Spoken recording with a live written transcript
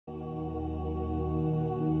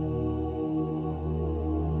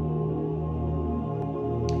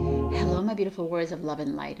my beautiful warriors of love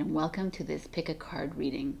and light, and welcome to this pick a card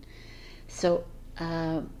reading. So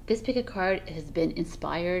this pick a card has been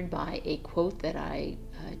inspired by a quote that I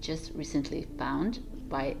just recently found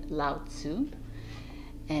by Lao Tzu,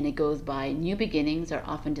 and it goes by, "New beginnings are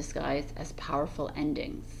often disguised as powerful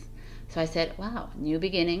endings." So I said, wow, new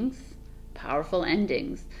beginnings, powerful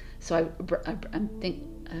endings. So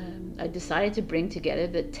I decided to bring together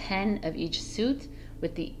the 10 of each suit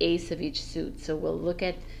with the ace of each suit. So we'll look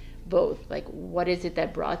at both, like what is it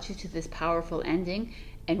that brought you to this powerful ending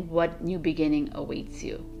and what new beginning awaits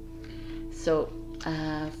you. So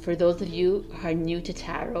for those of you who are new to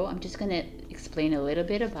tarot, I'm just going to explain a little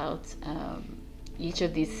bit about each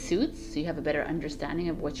of these suits so you have a better understanding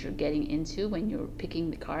of what you're getting into when you're picking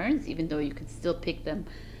the cards, even though you can still pick them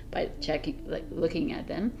by checking, like looking at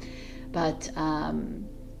them. But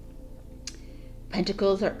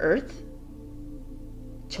Pentacles are Earth,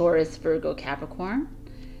 Taurus, Virgo, Capricorn.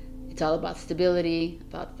 It's all about stability,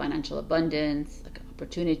 about financial abundance, like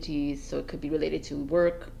opportunities. So it could be related to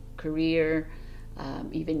work, career,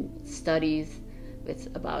 even studies. It's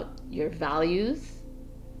about your values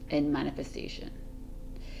and manifestation.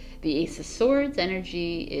 The Ace of Swords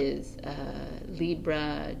energy is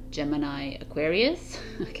Libra, Gemini, Aquarius.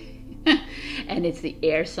 Okay. And it's the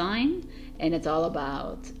air sign, and it's all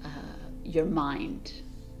about your mind.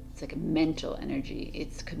 It's like a mental energy.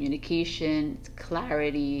 It's communication, it's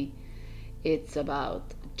clarity, it's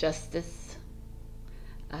about justice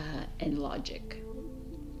and logic.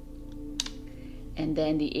 And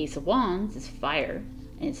then the Ace of Wands is fire,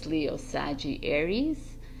 and it's Leo, Saggy,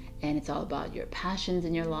 Aries, and it's all about your passions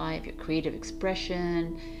in your life, your creative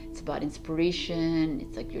expression. It's about inspiration.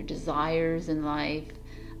 It's like your desires in life,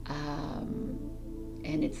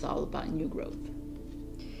 and it's all about new growth.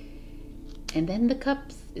 And then the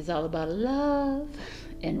Cups is all about love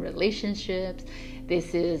and relationships.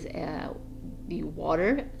 This is the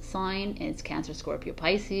water sign, and it's Cancer, Scorpio,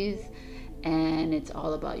 Pisces, and it's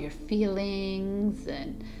all about your feelings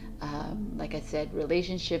and like I said,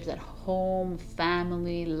 relationships at home,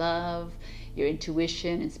 family, love, your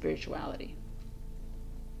intuition, and spirituality.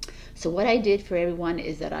 So what I did for everyone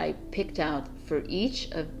is that I picked out for each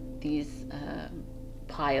of these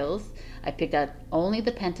piles, I picked out only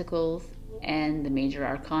the Pentacles and the major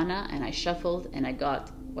arcana, and I shuffled and I got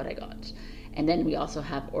what I got. And then we also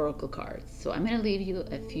have oracle cards. So I'm going to leave you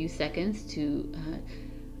a few seconds to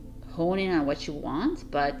hone in on what you want,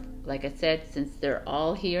 but like I said, since they're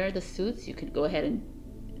all here, the suits, you could go ahead and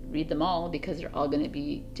read them all because they're all going to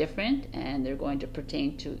be different and they're going to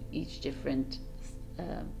pertain to each different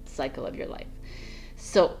cycle of your life.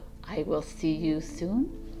 So I will see you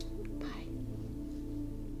soon.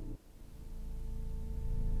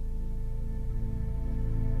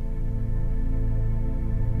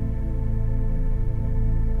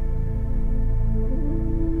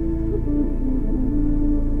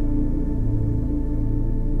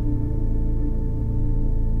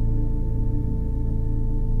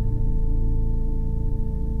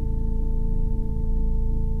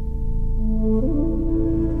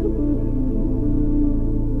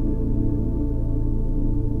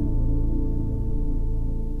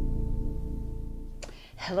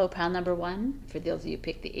 Hello, pile number one. For those of you who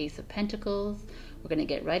picked the Ace of Pentacles, we're going to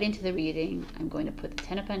get right into the reading. I'm going to put the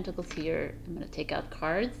 10 of Pentacles here. I'm going to take out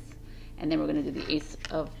cards, and then we're going to do the Ace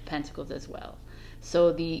of Pentacles as well.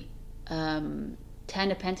 So the 10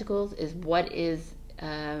 of Pentacles is what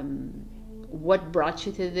brought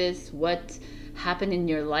you to this, what happened in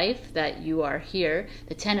your life that you are here.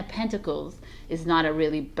 The 10 of Pentacles is not a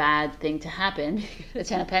really bad thing to happen. The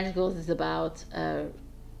 10 of Pentacles is about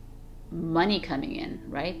money coming in,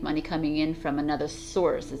 right? Money coming in from another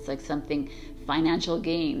source. It's like something, financial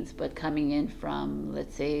gains, but coming in from,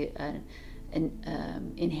 let's say, an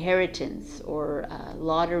inheritance or a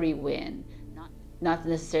lottery win. Not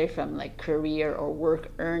necessarily from like career or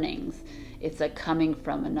work earnings. It's like coming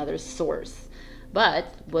from another source.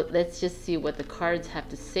 But let's just see what the cards have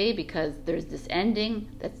to say, because there's this ending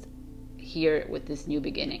that's here with this new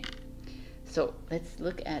beginning. So let's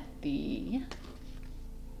look at the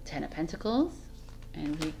 10 of Pentacles,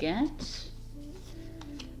 and we get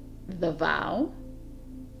the Vow,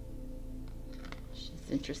 which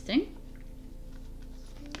is interesting.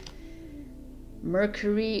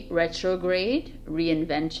 Mercury retrograde,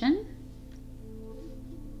 reinvention.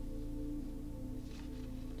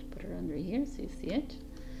 Put her under here so you see it.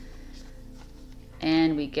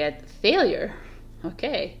 And we get failure.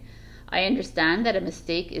 Okay. I understand that a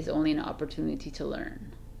mistake is only an opportunity to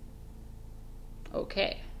learn.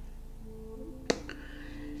 Okay.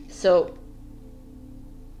 So,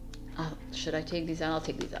 should I take these out? I'll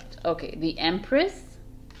take these out. Okay, the Empress,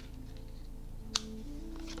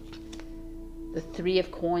 the Three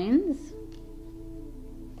of Coins.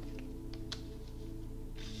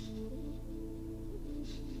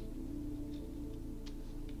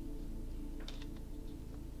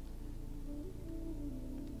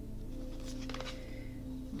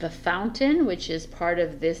 The Fountain, which is part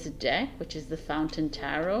of this deck, which is the Fountain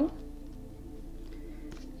Tarot.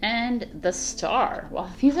 And the Star. Wow,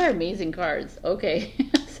 these are amazing cards. Okay,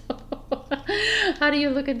 so how do you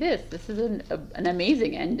look at this? This is an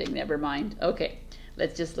amazing ending, never mind. Okay,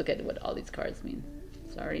 let's just look at what all these cards mean.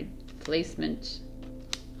 Sorry, placement.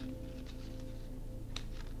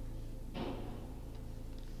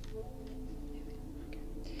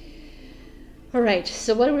 All right,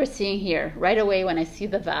 so what we're seeing here, right away when I see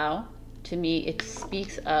the vow, to me it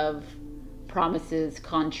speaks of promises,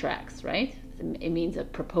 contracts, right? It means a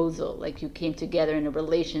proposal, like you came together in a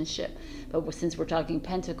relationship. But since we're talking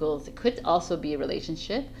Pentacles, it could also be a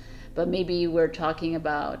relationship, but maybe we're talking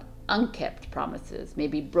about unkept promises,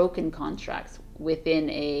 maybe broken contracts within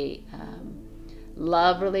a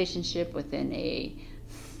love relationship, within a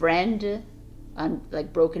friend,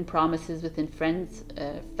 like broken promises within friends,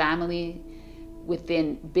 family,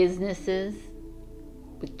 within businesses,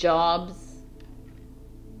 with jobs.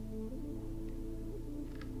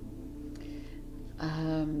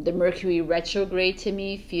 The Mercury retrograde to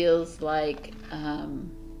me feels like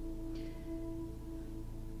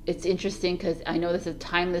it's interesting because I know this is a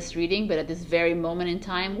timeless reading, but at this very moment in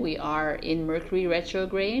time we are in Mercury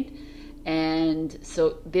retrograde, and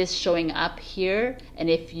so this showing up here, and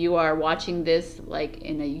if you are watching this like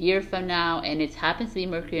in a year from now and it happens to be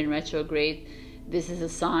Mercury in retrograde, this is a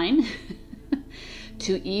sign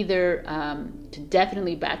to either to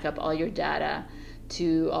definitely back up all your data,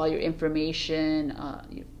 to all your information,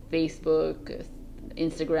 your Facebook,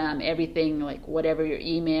 Instagram, everything, like whatever, your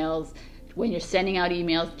emails. When you're sending out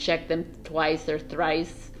emails, check them twice or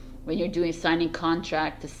thrice. When you're doing signing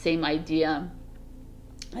contract, the same idea.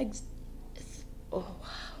 Like, oh wow.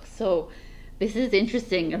 So this is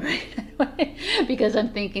interesting, right? Because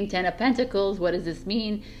I'm thinking Ten of Pentacles, what does this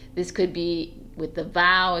mean? This could be with the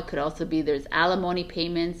vow. It could also be there's alimony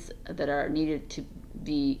payments that are needed to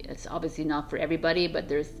be, it's obviously not for everybody, but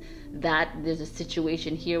there's a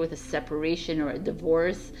situation here with a separation or a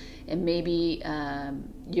divorce, and maybe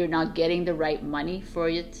you're not getting the right money for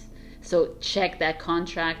it. So check that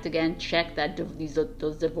contract again, check that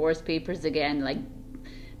those divorce papers again, like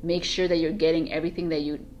make sure that you're getting everything that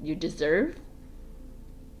you deserve.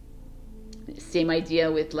 Same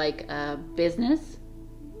idea with like business.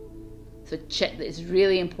 So check, it's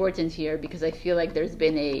really important here because I feel like there's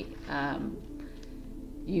been a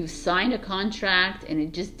you signed a contract and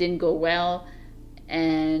it just didn't go well,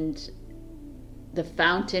 and the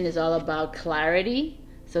Fountain is all about clarity.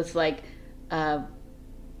 So it's like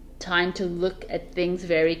time to look at things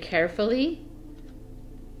very carefully.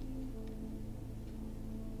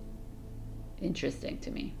 Interesting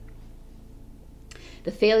to me.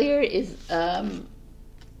 The Failure is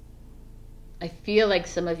I feel like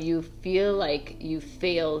some of you feel like you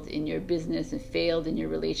failed in your business and failed in your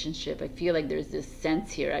relationship. I feel like there's this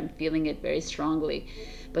sense here. I'm feeling it very strongly.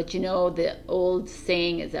 But you know, the old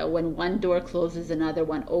saying is that when one door closes, another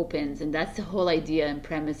one opens. And that's the whole idea and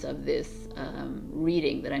premise of this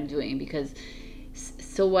reading that I'm doing. Because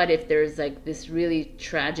so what if there's like this really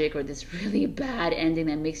tragic or this really bad ending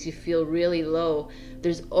that makes you feel really low?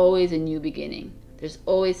 There's always a new beginning. There's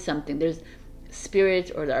always something. There's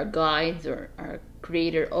Spirit or our guides or our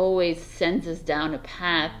creator always sends us down a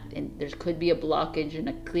path, and there could be a blockage and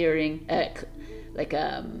a clearing, like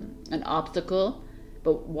an obstacle.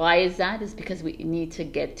 But why is that? It's because we need to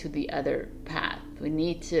get to the other path. We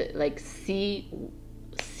need to like see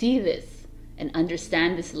this and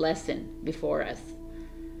understand this lesson before us.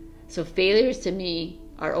 So failures to me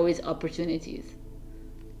are always opportunities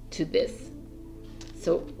to this.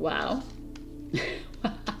 So wow.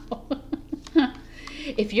 Wow.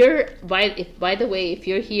 If you're by the way, if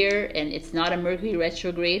you're here and it's not a Mercury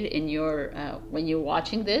retrograde in your when you're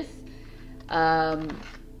watching this,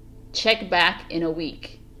 check back in a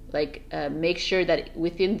week. Like make sure that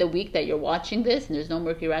within the week that you're watching this and there's no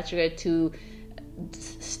Mercury retrograde, to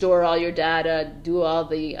store all your data, do all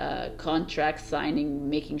the contract signing,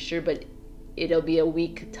 making sure, but it'll be a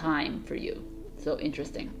week time for you. So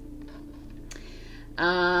interesting.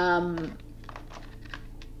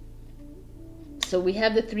 So we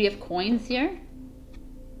have the Three of Coins here,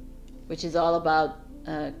 which is all about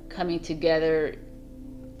coming together.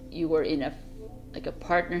 You were in a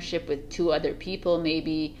partnership with two other people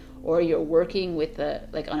maybe, or you're working with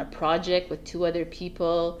on a project with two other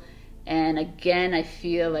people. And again, I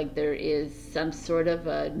feel like there is some sort of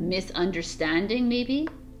a misunderstanding maybe,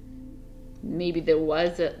 maybe there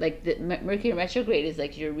was like the Mercury retrograde is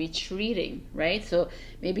like you're retreating, right? So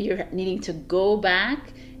maybe you're needing to go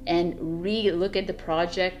back and re-look at the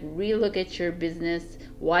project, re-look at your business.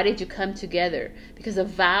 Why did you come together? Because the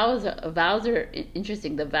vows are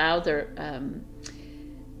interesting. The vows are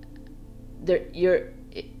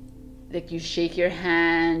like you shake your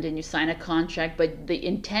hand and you sign a contract, but the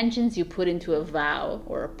intentions you put into a vow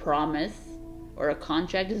or a promise or a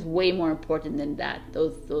contract is way more important than that.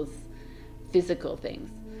 Those physical things.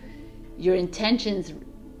 Your intentions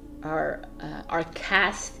are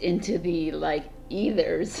cast into the like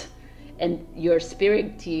ethers, and your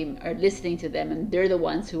spirit team are listening to them, and they're the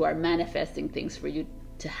ones who are manifesting things for you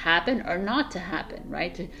to happen or not to happen,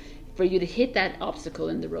 right? For you to hit that obstacle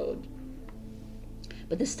in the road.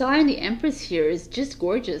 But the star and the Empress here is just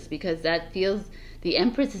gorgeous, because that feels, the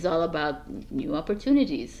Empress is all about new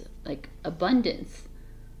opportunities, like abundance.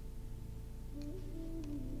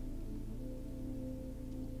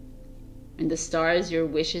 And the star is your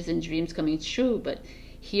wishes and dreams coming true. But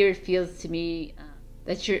here it feels to me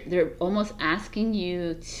that they're almost asking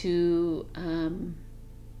you to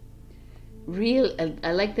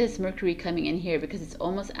I like this Mercury coming in here, because it's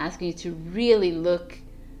almost asking you to really look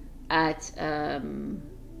at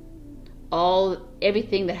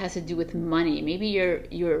everything that has to do with money. Maybe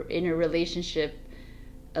you're in a relationship,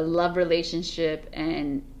 a love relationship,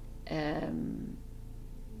 and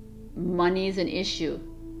money is an issue.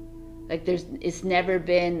 Like it's never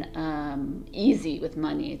been easy with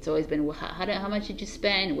money. It's always been, how much did you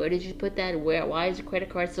spend? Where did you put that? Why is your credit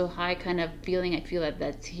card so high? Kind of feeling. I feel that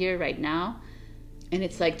that's here right now, and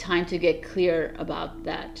it's like time to get clear about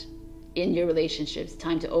that in your relationships.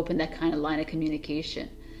 Time to open that kind of line of communication.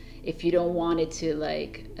 If you don't want it to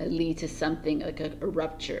like lead to something like a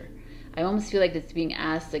rupture. I almost feel like it's being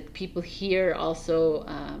asked, like people here also,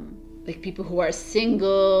 like people who are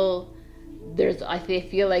single. I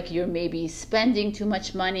feel like you're maybe spending too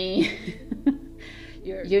much money.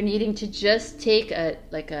 you're needing to just take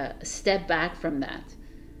a step back from that,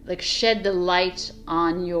 like shed the light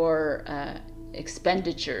on your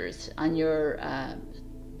expenditures, on your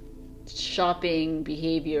shopping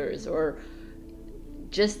behaviors, or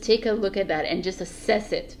just take a look at that and just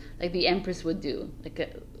assess it like the Empress would do.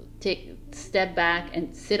 Step back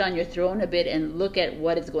and sit on your throne a bit and look at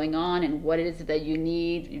what is going on and what it is that you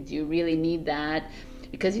need. Do you really need that?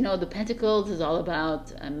 Because the Pentacles is all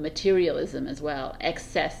about materialism as well,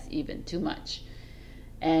 excess, even too much.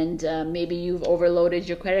 And maybe you've overloaded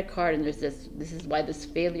your credit card, and this is why this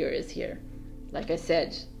failure is here. Like I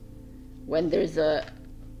said, when there's a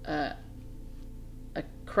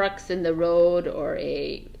crux in the road or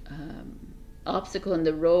a obstacle in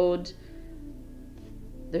the road,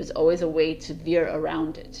 there's always a way to veer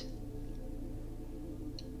around it.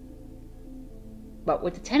 But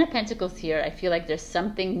with the Ten of Pentacles here, I feel like there's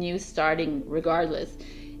something new starting regardless.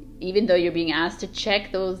 Even though you're being asked to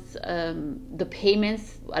check those, the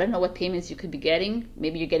payments. I don't know what payments you could be getting.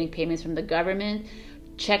 Maybe you're getting payments from the government.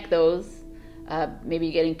 Check those. Maybe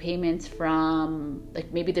you're getting payments from,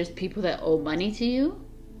 like maybe there's people that owe money to you.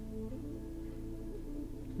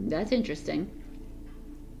 That's interesting.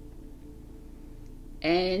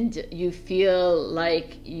 And you feel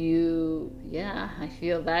like I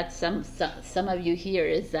feel that some of you here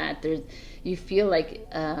is that you feel like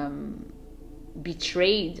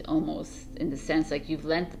betrayed almost, in the sense like you've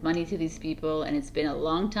lent money to these people and it's been a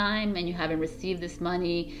long time and you haven't received this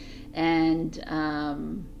money, and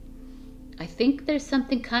I think there's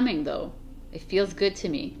something coming though. It feels good to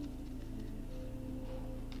me.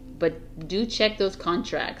 But do check those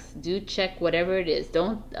contracts. Do check whatever it is.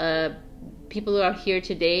 Don't people who are here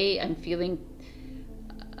today, I'm feeling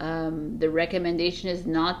the recommendation is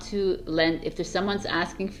not to lend. If there's someone's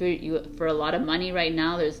asking for a lot of money right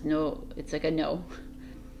now, it's like a no.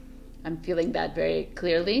 I'm feeling that very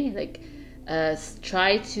clearly. Like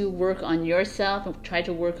try to work on yourself, and try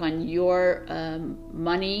to work on your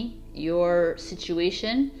money, your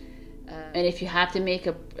situation. And if you have to make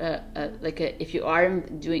if you are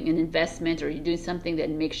doing an investment or you're doing something,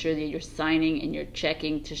 then make sure that you're signing and you're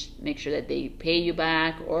checking to make sure that they pay you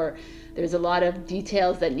back, or there's a lot of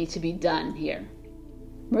details that need to be done here.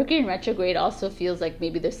 Mercury in retrograde also feels like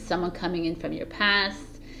maybe there's someone coming in from your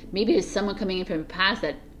past. Maybe there's someone coming in from your past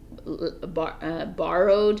that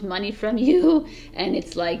borrowed money from you, and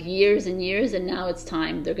it's like years and years, and now it's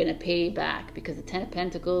time they're going to pay back, because the Ten of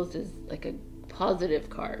Pentacles is like a positive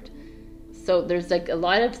card. So there's like a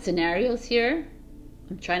lot of scenarios here.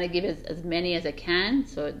 I'm trying to give as many as I can,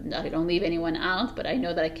 so I don't leave anyone out, but I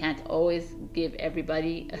know that I can't always give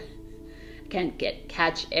everybody, I can't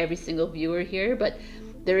catch every single viewer here, but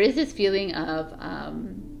there is this feeling of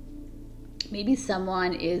Maybe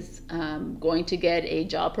someone is going to get a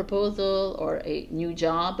job proposal or a new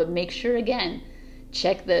job, but make sure again,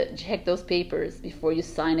 check those papers before you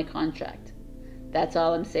sign a contract. That's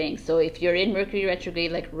all I'm saying. So if you're in Mercury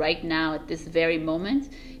retrograde, like right now at this very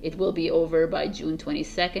moment, it will be over by June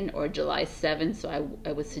 22nd or July 7th. So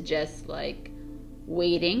I would suggest like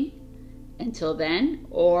waiting until then,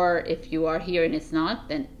 or if you are here and it's not,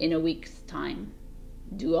 then in a week's time,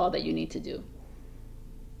 do all that you need to do.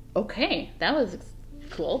 Okay, that was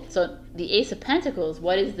cool. So the Ace of Pentacles,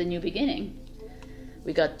 what is the new beginning?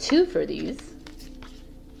 We got 2 for these.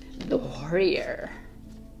 The Warrior.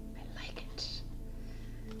 I like it.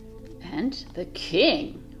 And the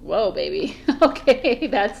King. Whoa, baby. Okay,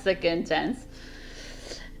 that's like intense.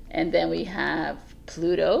 And then we have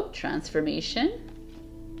Pluto, Transformation.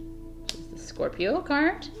 This is the Scorpio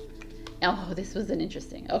card. Oh, this was an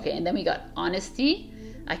interesting. Okay, and then we got Honesty.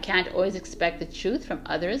 I can't always expect the truth from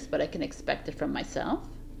others, but I can expect it from myself.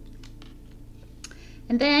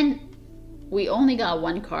 And then we only got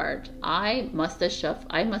 1 card. I must have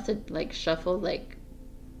shuffled like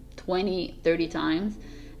 20, 30 times.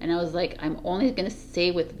 And I was like, I'm only going to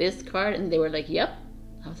stay with this card. And they were like, yep.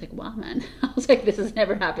 I was like, wow, man. I was like, this has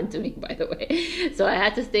never happened to me, by the way. So I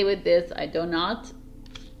had to stay with this. I do not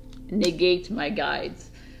negate my guides.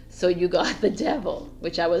 So you got the Devil,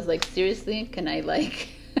 which I was like, seriously, can I like,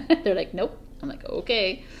 they're like, nope. I'm like,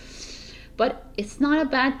 okay. But it's not a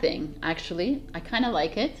bad thing, actually. I kind of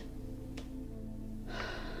like it.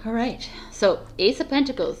 All right. So Ace of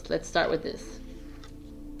Pentacles, let's start with this.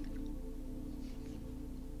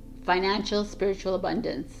 Financial, spiritual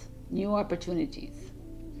abundance, new opportunities.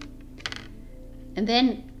 And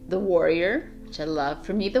then the Warrior, which I love.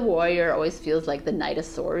 For me, the Warrior always feels like the Knight of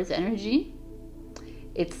Swords energy.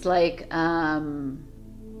 It's like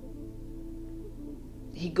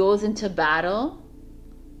he goes into battle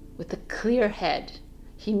with a clear head.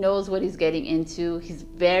 He knows what he's getting into. He's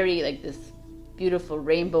very like this beautiful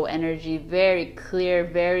rainbow energy, very clear,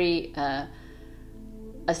 very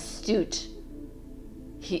astute.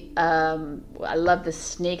 I love the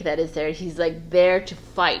snake that is there. He's like there to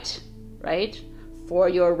fight, right? For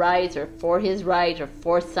your rights or for his right or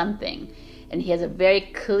for something. And he has a very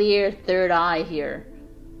clear third eye here.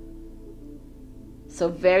 So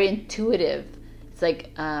very intuitive. It's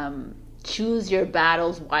like choose your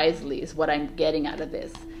battles wisely is what I'm getting out of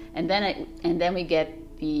this. And then we get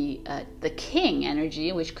the King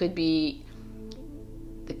energy, which could be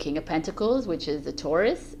the King of Pentacles, which is the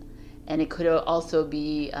Taurus, and it could also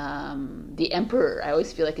be the Emperor. I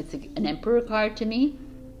always feel like it's an Emperor card to me,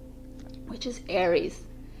 which is Aries.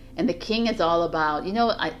 And the King is all about,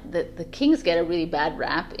 the Kings get a really bad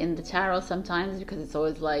rap in the tarot sometimes because it's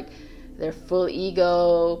always like they're full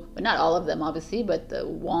ego, but not all of them obviously, but the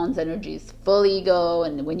Wands energy is full ego.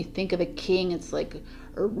 And when you think of a king, it's like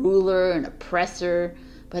a ruler, an oppressor.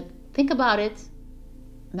 But think about it.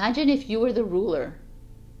 Imagine if you were the ruler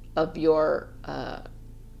of your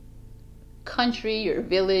country, your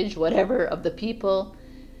village, whatever, of the people.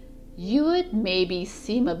 You would maybe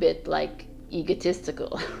seem a bit like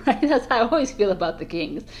egotistical, right? That's how I always feel about the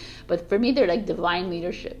kings. But for me, they're like divine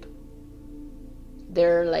leadership.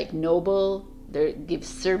 They're like noble. They give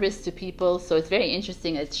service to people. So it's very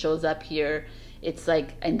interesting. It shows up here. It's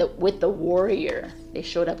like, with the Warrior, they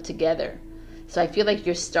showed up together. So I feel like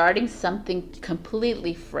you're starting something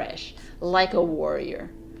completely fresh, like a warrior,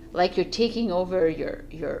 like you're taking over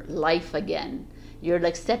your life again. You're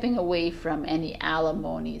like stepping away from any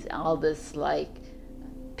alimonies, all this like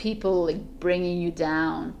people like bringing you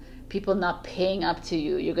down, people not paying up to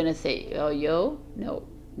you. You're gonna say, oh, no.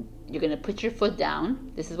 You're gonna put your foot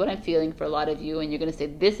down. This is what I'm feeling for a lot of you, and you're gonna say,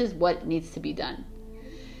 this is what needs to be done.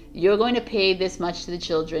 You're going to pay this much to the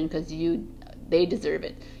children because they deserve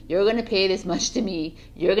it. You're going to pay this much to me.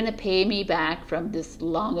 You're going to pay me back from this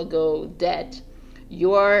long ago debt.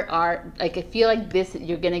 I feel like this,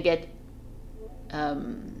 you're going to get,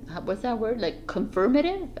 what's that word? Like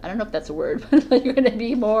confirmative? I don't know if that's a word, but like you're going to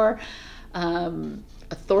be more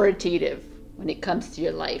authoritative when it comes to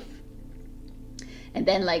your life. And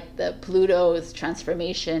then like the Pluto's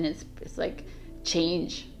transformation, it's like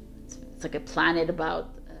change. It's like a planet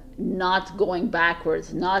about not going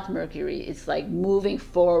backwards, not Mercury. It's like moving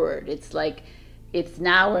forward. It's like, it's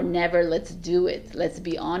now or never. Let's do it. Let's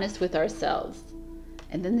be honest with ourselves.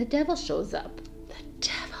 And then the Devil shows up. The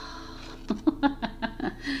Devil.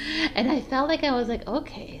 And I felt like I was like,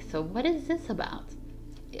 okay, so what is this about?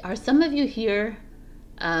 Are some of you here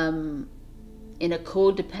in a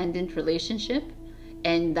codependent relationship?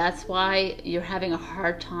 And that's why you're having a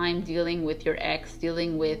hard time dealing with your ex,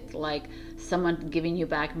 dealing with like someone giving you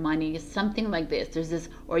back money, something like this. There's this,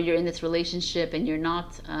 or you're in this relationship and you're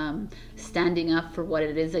not standing up for what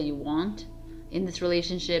it is that you want in this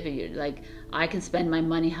relationship. And you're like, I can spend my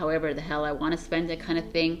money however the hell I want to spend it, kind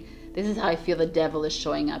of thing. This is how I feel the devil is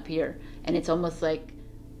showing up here. And it's almost like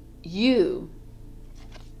you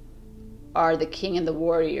are the king and the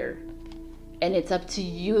warrior. And it's up to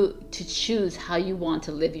you to choose how you want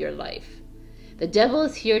to live your life. The devil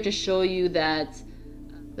is here to show you that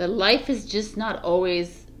the life is just not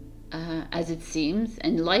always as it seems.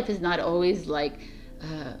 And life is not always like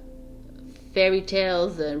fairy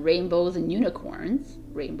tales, rainbows and unicorns.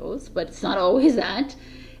 Rainbows, but it's not always that.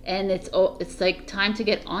 And it's like time to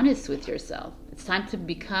get honest with yourself. It's time to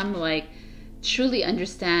become like, truly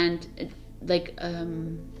understand, like,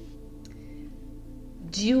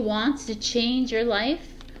 do you want to change your life,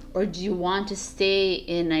 or do you want to stay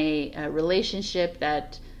in a relationship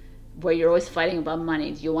where you're always fighting about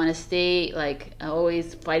money? Do you want to stay like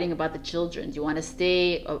always fighting about the children? Do you want to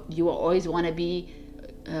stay? You always want to be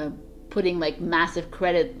putting like massive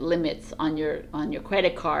credit limits on your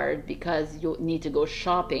credit card because you need to go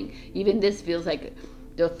shopping. Even this feels like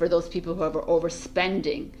for those people who are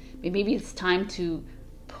overspending. Maybe it's time to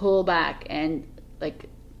pull back and like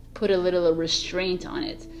put a little restraint on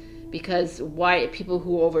it, because why people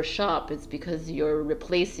who overshop, it's because you're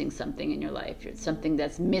replacing something in your life. It's something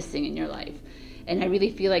that's missing in your life. And I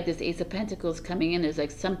really feel like this Ace of Pentacles coming in, there's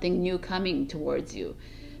like something new coming towards you.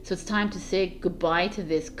 So it's time to say goodbye to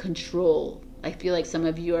this control. I feel like some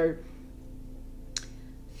of you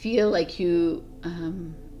feel like you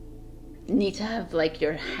need to have like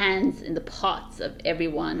your hands in the pots of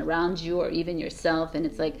everyone around you or even yourself, and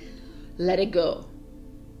it's like, let it go.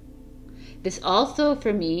 This also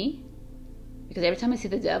for me, because every time I see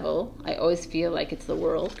the devil, I always feel like it's the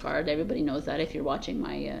World card. Everybody knows that if you're watching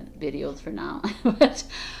my videos for now. but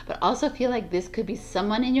also feel like this could be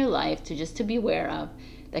someone in your life to be aware of,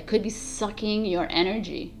 that could be sucking your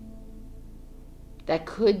energy, that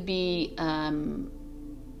could be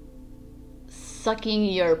sucking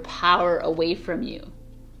your power away from you.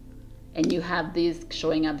 And you have these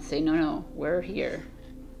showing up and say, no, we're here.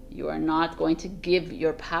 You are not going to give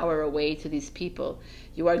your power away to these people.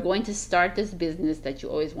 You are going to start this business that you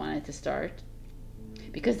always wanted to start.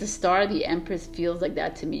 Because the Star, the Empress, feels like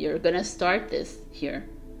that to me. You're going to start this here.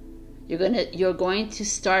 You're going to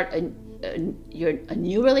start a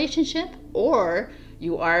new relationship, or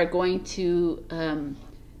you are going to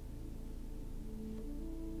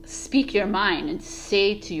speak your mind and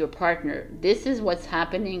say to your partner, this is what's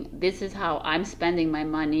happening. This is how I'm spending my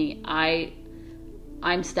money.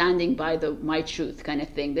 I'm standing by my truth, kind of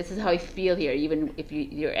thing. This is how I feel here, even if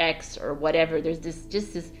your ex or whatever. There's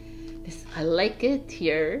this I like it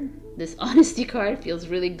here. This honesty card feels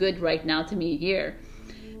really good right now to me here.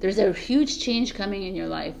 There's a huge change coming in your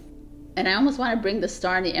life. And I almost want to bring the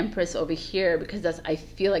Star and the Empress over here, because I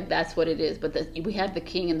feel like that's what it is. But we have the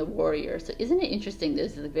King and the Warrior. So isn't it interesting?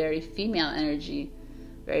 This is a very female energy,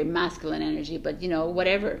 very masculine energy, but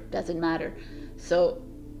whatever, doesn't matter. So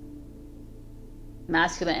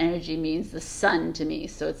masculine energy means the sun to me.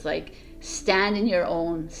 So it's like, stand in yourself,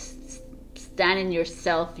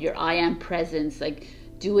 your I am presence, like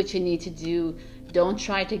do what you need to do. Don't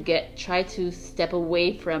try to step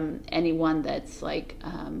away from anyone that's like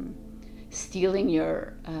stealing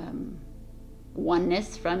your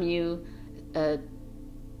oneness from you,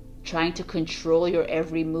 trying to control your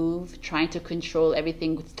every move, trying to control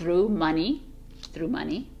everything through money.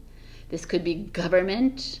 This could be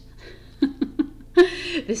government.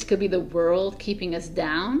 This could be the world keeping us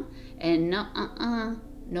down, and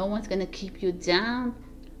no one's gonna keep you down.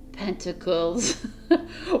 Pentacles.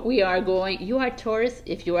 You are Taurus.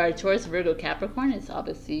 If you are Taurus, Virgo, Capricorn, it's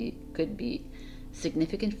obviously could be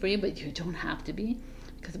significant for you, but you don't have to be,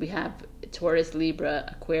 because we have Taurus, Libra,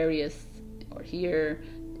 Aquarius, or here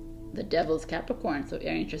the Devil's Capricorn. So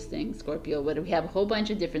very interesting. Scorpio, but we have a whole bunch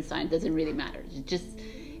of different signs. Doesn't really matter.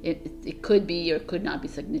 It could be or could not be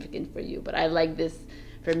significant for you, but I like this.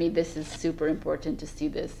 For me, this is super important to see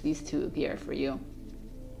these two here for you.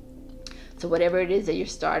 So whatever it is that you're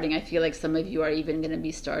starting, I feel like some of you are even going to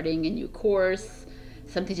be starting a new course,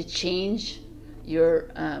 something to change your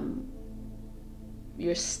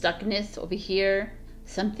stuckness over here,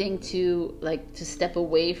 something to step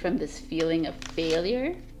away from this feeling of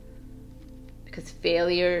failure. Because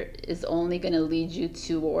failure is only going to lead you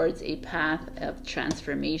towards a path of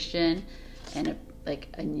transformation and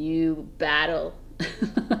a new battle,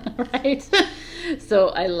 right? So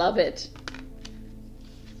I love it.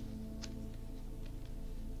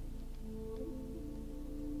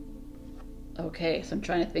 Okay, so I'm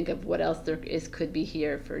trying to think of what else there is could be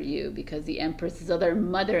here for you, because the Empress is other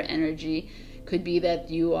mother energy. Could be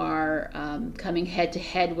that you are coming head to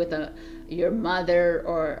head with your mother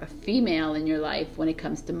or a female in your life when it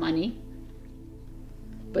comes to money.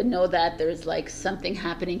 But know that there's like something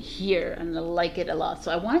happening here, and I like it a lot.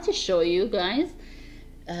 So I wanted to show you guys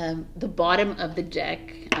the bottom of the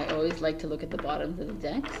deck. I always like to look at the bottoms of the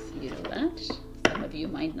decks. You know that. Some of you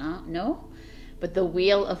might not know. But the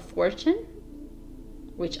Wheel of Fortune,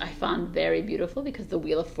 which I found very beautiful, because the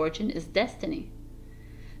Wheel of Fortune is destiny.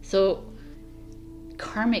 So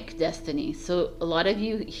karmic destiny. So a lot of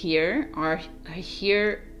you here are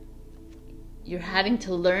here, you're having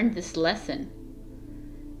to learn this lesson.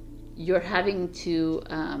 You're having to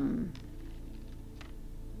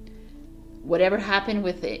whatever happened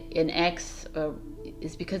with an ex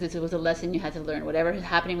is because it was a lesson you had to learn. Whatever is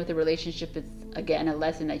happening with the relationship is again a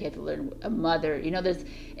lesson that you had to learn. A mother, you know, there's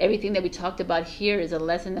everything that we talked about here is a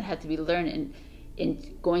lesson that had to be learned,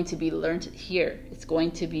 and going to be learned here. It's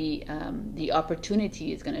going to be the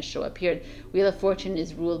opportunity is going to show up here. Wheel of Fortune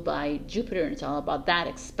is ruled by Jupiter, and it's all about that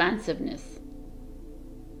expansiveness.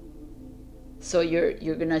 So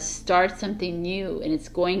you're going to start something new, and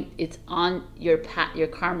it's on your path, your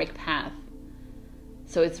karmic path.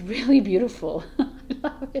 So it's really beautiful. I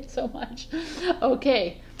love it so much.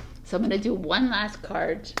 Okay, so I'm going to do one last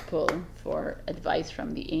card pull for advice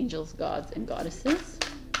from the angels, gods, and goddesses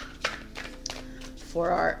for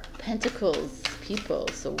our Pentacles people.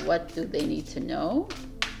 So what do they need to know?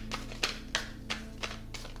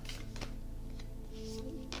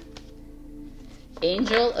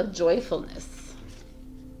 Angel of Joyfulness.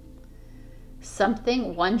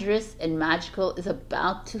 Something wondrous and magical is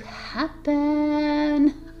about to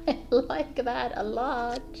happen. I like that a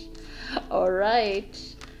lot. All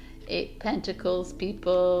right. 8 Pentacles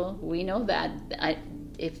people. We know that.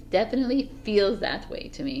 It definitely feels that way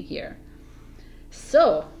to me here.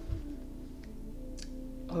 So,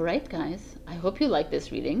 all right, guys. I hope you like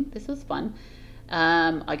this reading. This was fun.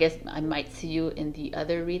 I guess I might see you in the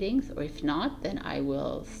other readings, or if not, then I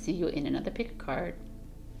will see you in another pick a card.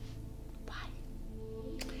 Bye.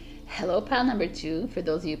 Hello, pile number 2. For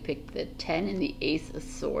those of you who picked the 10 and the Ace of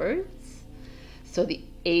Swords. So the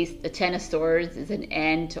 10 of Swords is an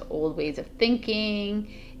end to old ways of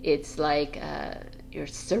thinking. It's like you're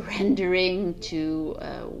surrendering to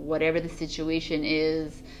whatever the situation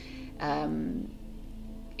is.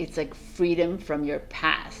 It's like freedom from your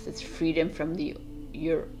past. It's freedom from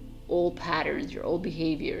your old patterns, your old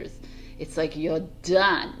behaviors. It's like you're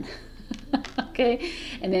done. Okay?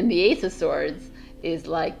 And then the Ace of Swords is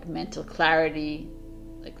like mental clarity,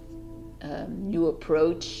 like new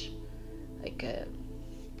approach, like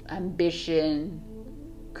ambition,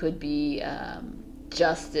 could be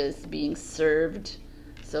justice being served.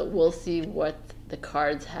 So we'll see what the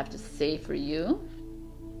cards have to say for you.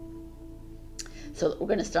 So we're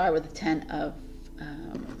going to start with the 10 of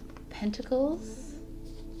Pentacles.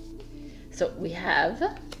 So we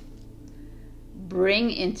have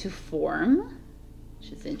bring into form,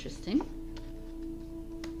 which is interesting.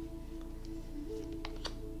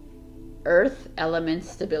 Earth element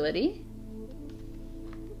stability.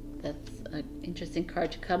 That's an interesting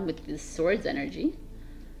card to come with this Swords energy.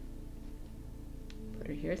 Put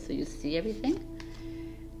her here so you see everything.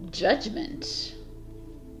 Judgment.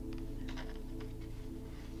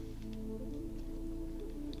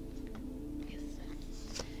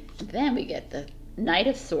 Then we get the Knight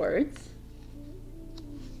of Swords,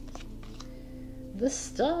 the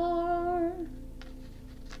Star.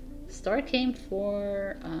 Star came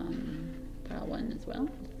for pile 1 as well.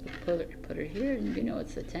 Put her here, and you know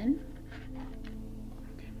it's a 10.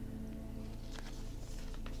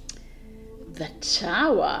 The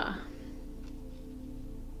Tower.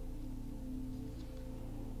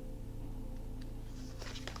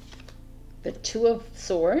 The 2 of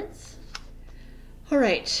Swords. All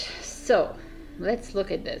right, so let's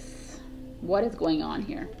look at this. What is going on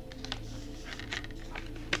here?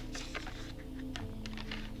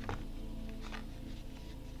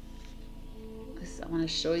 I want to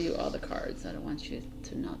show you all the cards. I don't want you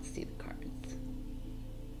to not see the cards.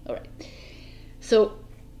 All right. So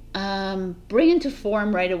bring into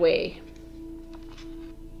form right away.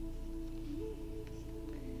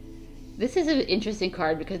 This is an interesting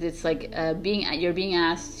card because it's like you're being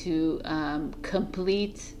asked to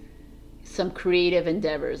complete some creative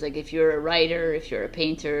endeavors. Like if you're a writer, if you're a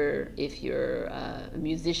painter, if you're a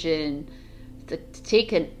musician, to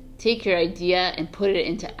take your idea and put it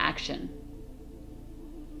into action,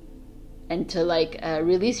 and to like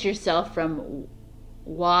release yourself from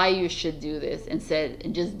why you should do this and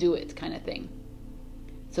just do it kind of thing.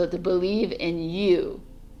 So to believe in you.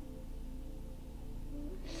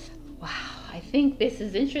 Wow, I think this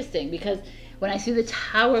is interesting, because when I see the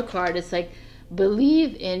Tower card, it's like,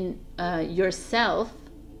 believe in yourself.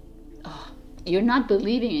 Oh, you're not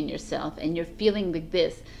believing in yourself, and you're feeling like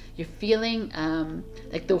this. You're feeling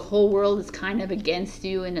like the whole world is kind of against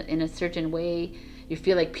you in a certain way. You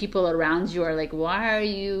feel like people around you are like, why do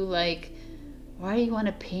you want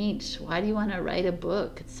to paint? Why do you want to write a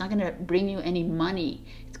book? It's not going to bring you any money.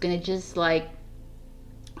 It's going to just like,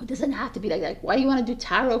 it doesn't have to be like that. Why do you want to do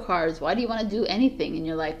tarot cards? Why do you want to do anything in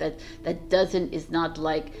your life that is not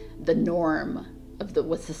like the norm of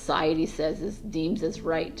what society deems as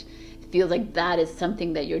right? It feels like that is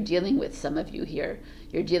something that you're dealing with, some of you here.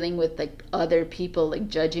 You're dealing with like other people like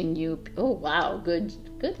judging you. Oh wow, good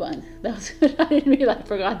one. That was good. I didn't realize, I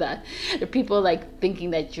forgot that. There are people like thinking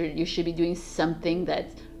that you should be doing something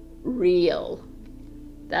that's real.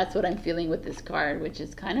 That's what I'm feeling with this card, which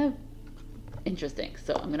is kind of interesting.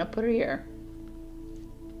 So I'm gonna put her here.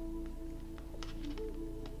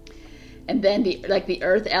 And then the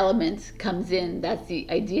earth element comes in. That's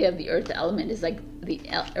the idea of the earth element, is like the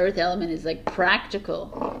earth element is like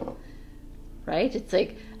practical, right? It's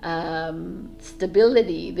like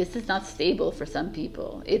stability. This is not stable for some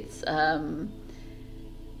people. It's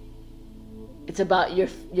about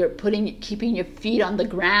keeping your feet on the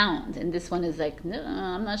ground, and this one is like, no,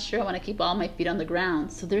 I'm not sure I want to keep all my feet on the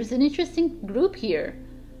ground. So there's an interesting group here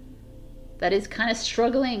that is kind of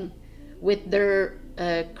struggling with their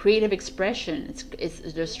creative expression.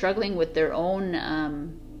 They're struggling with their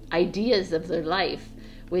own ideas of their life,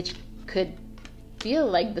 which could feel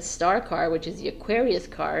like the Star card, which is the Aquarius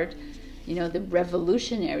card, the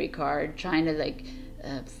revolutionary card, trying to like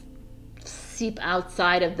seep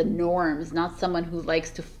outside of the norms, not someone who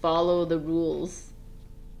likes to follow the rules.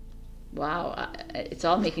 Wow, it's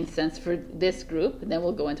all making sense for this group, and then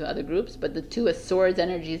we'll go into other groups. But the Two of Swords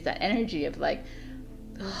energy is that energy of like,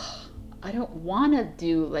 oh, I don't want to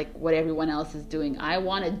do like what everyone else is doing. I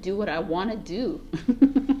want to do what I want to do.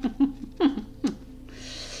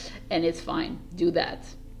 And it's fine. Do that.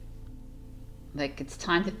 Like, it's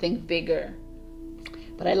time to think bigger.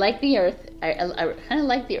 But I like the earth. I kind of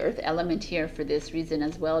like the earth element here for this reason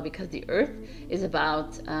as well, because the earth is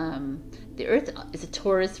about, the earth is a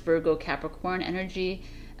Taurus, Virgo, Capricorn energy.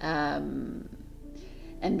 And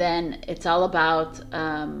then it's all about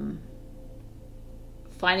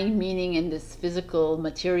finding meaning in this physical,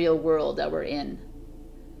 material world that we're in.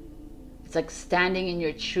 It's like standing in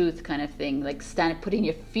your truth kind of thing, like putting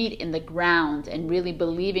your feet in the ground and really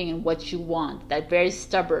believing in what you want. That very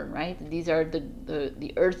stubborn, right? These are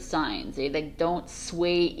the earth signs. They like don't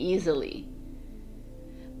sway easily.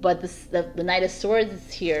 But the Knight of Swords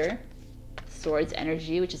is here. Swords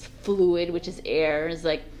energy, which is fluid, which is air, is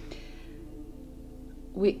like,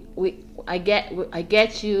 I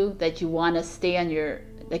get you that you want to stay on your,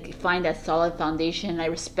 like, find that solid foundation. I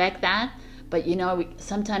respect that. But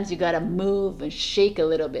sometimes you gotta move and shake a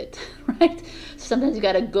little bit, right? Sometimes you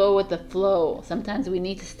gotta go with the flow. Sometimes we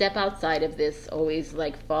need to step outside of this, always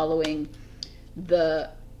like following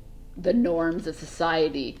the norms of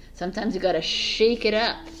society. Sometimes you gotta shake it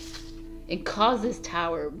up and cause this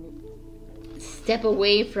tower. Step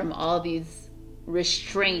away from all these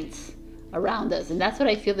restraints around us. And that's what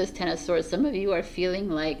I feel this Ten of Swords. Some of you are feeling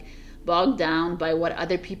like bogged down by what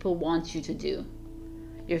other people want you to do.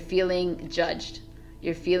 You're feeling judged.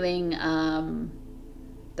 You're feeling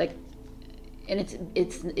like, and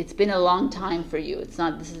it's been a long time for you.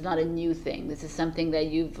 This is not a new thing. This is something that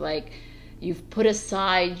you've put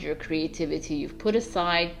aside your creativity. You've put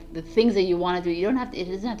aside the things that you want to do. It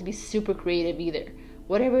doesn't have to be super creative either.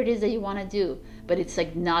 Whatever it is that you want to do, but it's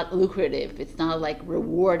like not lucrative. It's not like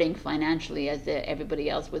rewarding financially as everybody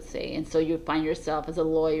else would say. And so you find yourself as a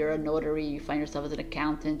lawyer, a notary. You find yourself as an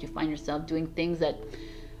accountant. You find yourself doing things that,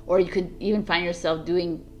 or you could even find yourself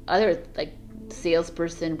doing other, like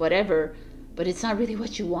salesperson, whatever, but it's not really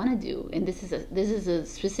what you want to do. And this is a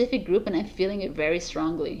specific group, and I'm feeling it very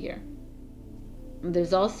strongly here.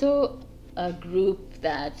 There's also a group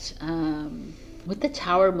that, with the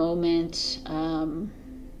Tower moment,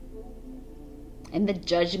 and the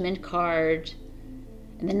Judgment card,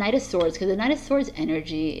 and the Knight of Swords, because the Knight of Swords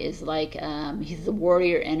energy is like, he's the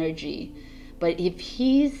warrior energy, but if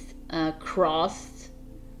he's crossed,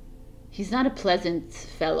 he's not a pleasant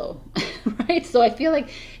fellow, right? So I feel like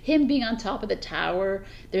him being on top of the tower,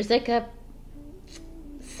 there's like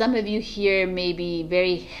some of you here may be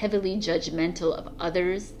very heavily judgmental of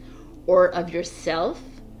others or of yourself,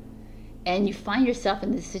 and you find yourself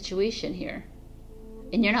in this situation here,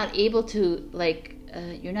 and you're not able to like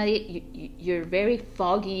you're very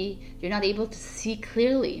foggy. You're not able to see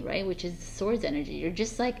clearly, right? Which is the Swords energy. You're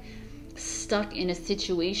just like stuck in a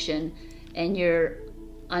situation, and you're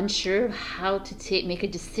unsure how to make a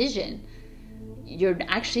decision. You're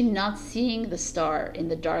actually not seeing the star in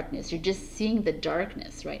the darkness. You're just seeing the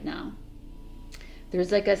darkness right now.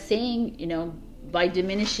 There's like a saying, you know, by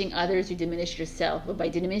diminishing others, you diminish yourself. But by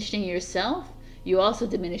diminishing yourself, you also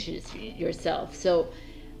diminish yourself. So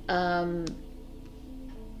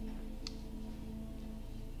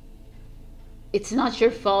it's not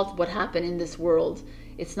your fault what happened in this world.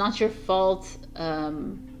 It's not your fault.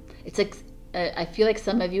 It's like, I feel like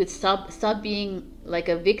some of you, stop being like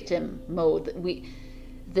a victim mode.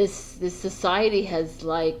 This society has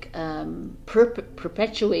like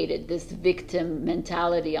perpetuated this victim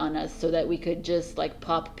mentality on us, so that we could just like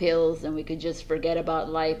pop pills and we could just forget about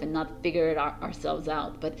life and not figure it ourselves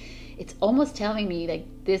out. But it's almost telling me like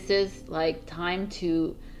this is like time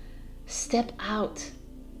to step out,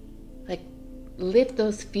 like lift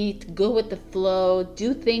those feet, go with the flow,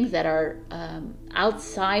 do things that are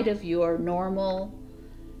outside of your normal.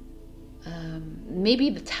 Maybe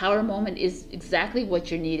the tower moment is exactly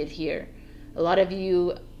what you're needed here. A lot of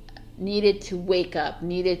you needed to wake up,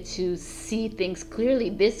 needed to see things clearly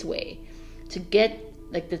this way, to get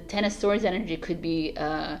like the Ten of Swords energy could be,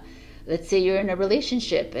 let's say you're in a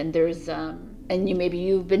relationship and there's and maybe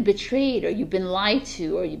you've been betrayed, or you've been lied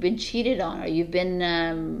to, or you've been cheated on, or you've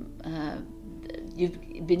been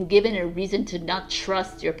given a reason to not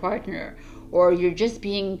trust your partner, or you're just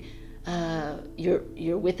being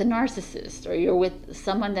you're with a narcissist, or you're with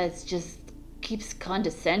someone that's just keeps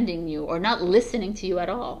condescending you or not listening to you at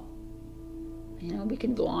all. You know, we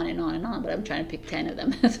can go on and on and on, but I'm trying to pick 10 of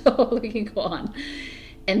them, so we can go on.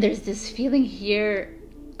 And there's this feeling here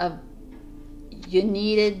of you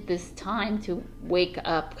needed this time to wake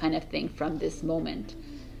up kind of thing from this moment.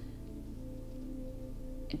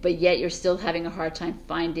 But yet you're still having a hard time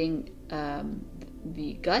finding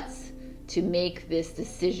the guts to make this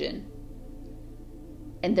decision.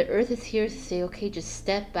 And the earth is here to say, okay, just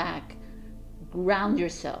step back, ground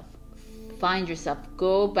yourself, find yourself,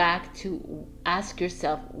 go back to ask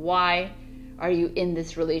yourself, why are you in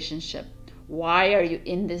this relationship? Why are you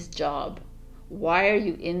in this job? Why are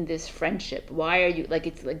you in this friendship? Why are you, like,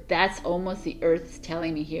 it's like, that's almost the earth's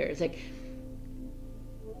telling me here. It's like,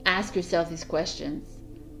 ask yourself these questions.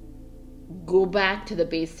 Go back to the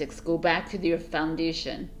basics, go back to your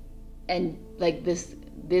foundation. And like this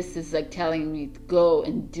is like telling me, go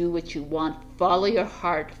and do what you want. Follow your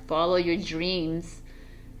heart, follow your dreams.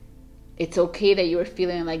 It's okay that you are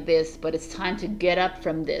feeling like this, but it's time to get up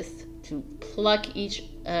from this, to pluck each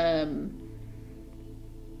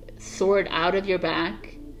sword out of your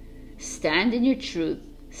back, stand in your truth,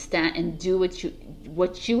 stand and do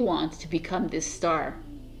what you want to become this star.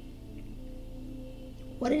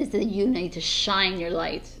 What is it that you need to shine your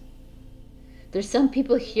light? There's some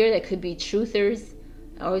people here that could be truthers.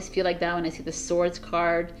 I always feel like that when I see the Swords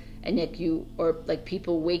card, and yet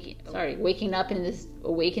people waking up in this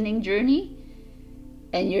awakening journey,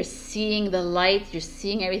 and you're seeing the light, you're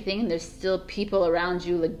seeing everything, and there's still people around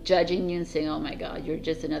you like judging you and saying, oh my God, you're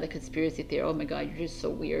just another conspiracy theory. Oh my God, you're just so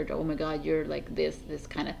weird. Oh my God, you're like this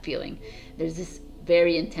kind of feeling. There's this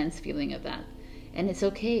very intense feeling of that. And it's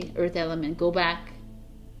okay, earth element, go back.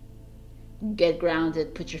 Get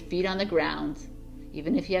grounded, put your feet on the ground.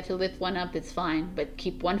 Even if you have to lift one up, it's fine, but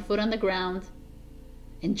keep one foot on the ground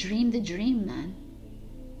and dream the dream, man.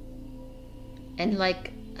 And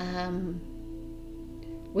like,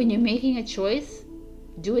 when you're making a choice,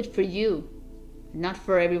 do it for you, not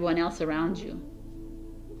for everyone else around you.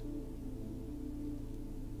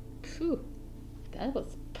 Phew, that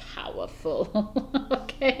was powerful.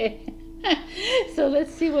 Okay, so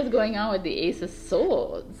let's see what's going on with the Ace of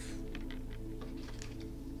Swords.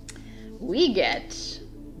 We get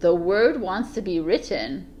the word wants to be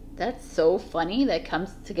written. That's so funny. That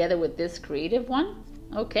comes together with this creative one.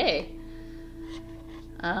 Okay.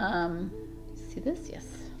 See this? Yes.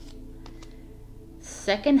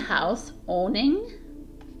 Second house, owning,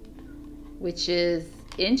 which is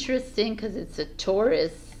interesting because it's a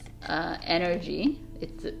Taurus energy.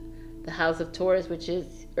 It's the house of Taurus, which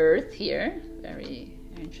is earth here. Very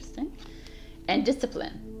interesting. And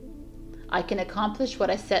discipline. I can accomplish what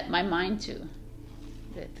I set my mind to.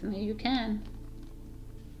 Definitely you can.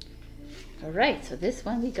 All right, so this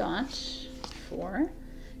one we got for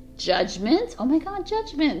judgment. Oh my God,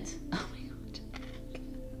 judgment. Oh my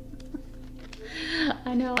God.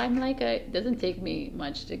 I know, I'm like, it doesn't take me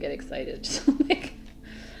much to get excited. Just like,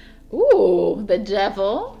 ooh, the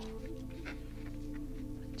devil.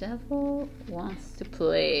 Devil wants to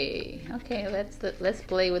play. Okay, let's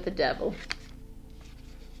play with the devil.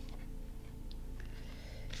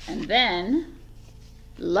 And then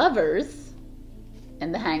Lovers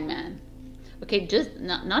and the Hangman. Okay, just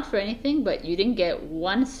not for anything, but you didn't get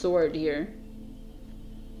one sword here.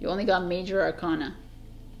 You only got major arcana.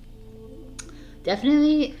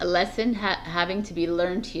 Definitely a lesson having to be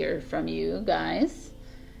learned here from you guys.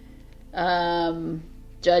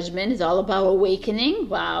 Judgment is all about awakening.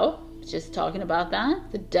 Wow, just talking about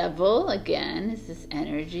that. The devil, again, is this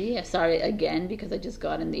energy. I'm sorry, again, because I just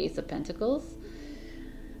got in the Ace of Pentacles.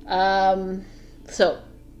 So,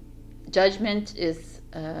 Judgment is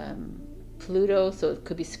Pluto, so it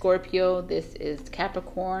could be Scorpio. This is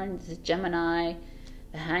Capricorn. This is Gemini.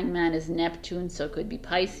 The Hangman is Neptune, so it could be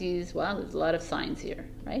Pisces. Wow, there's a lot of signs here,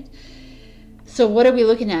 right? So what are we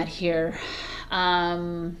looking at here?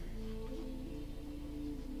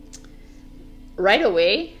 Right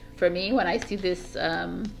away, for me, when I see this,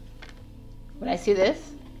 and I see this,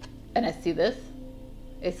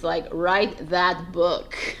 it's like, write that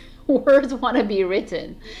book. Words want to be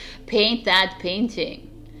written. Paint that painting.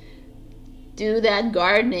 Do that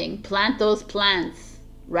gardening. Plant those plants.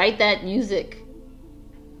 Write that music.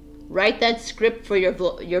 Write that script for your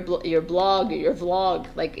blog or your vlog.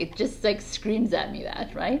 Like, it just like screams at me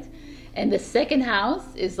that, right? And the second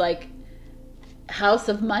house is like house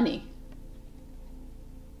of money.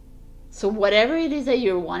 So whatever it is that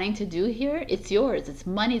you're wanting to do here, it's yours. It's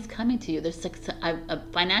money's coming to you. There's a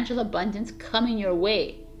financial abundance coming your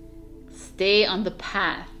way. Stay on the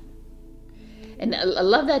path. And I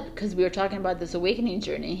love that, because we were talking about this awakening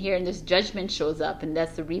journey here, and this Judgment shows up, and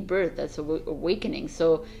that's the rebirth, that's awakening.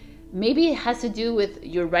 So maybe it has to do with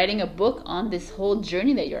you're writing a book on this whole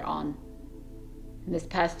journey that you're on in this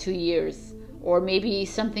past 2 years, or maybe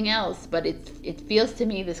something else. But it feels to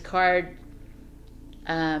me, this card,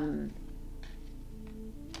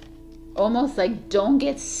 almost like, don't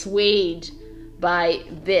get swayed by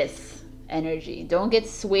this energy. Don't get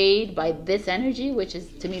swayed by this energy, which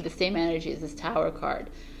is to me the same energy as this Tower card.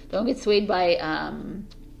 Don't get swayed by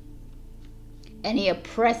any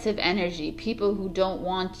oppressive energy, people who don't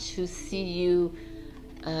want to see you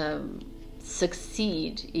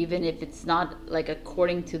succeed, even if it's not like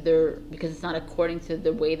according to because it's not according to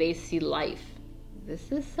the way they see life.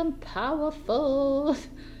 This is some powerful.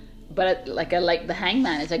 But like, I like the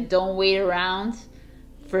Hangman. It's like, don't wait around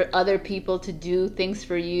for other people to do things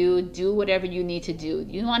for you. Do whatever you need to do.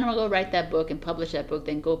 You want to go write that book and publish that book,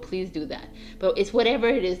 then go, please do that. But it's whatever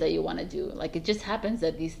it is that you want to do. Like, it just happens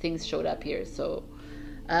that these things showed up here. So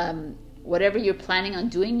whatever you're planning on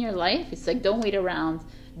doing in your life, it's like, don't wait around.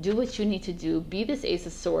 Do what you need to do. Be this Ace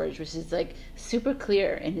of Swords, which is like super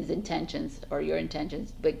clear in his intentions, or your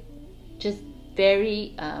intentions, but just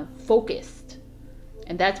very focused.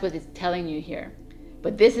 And that's what it's telling you here.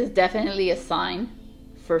 But this is definitely a sign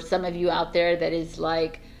for some of you out there that is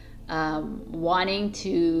like wanting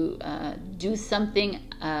to do something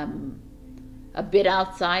a bit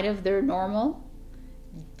outside of their normal.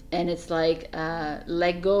 And it's like,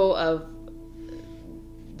 let go of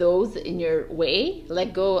those in your way.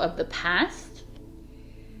 Let go of the past.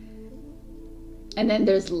 And then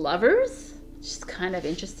there's Lovers, which is kind of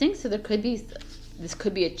interesting. So this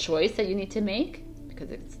could be a choice that you need to make, because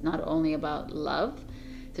it's not only about love.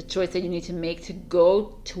 It's a choice that you need to make to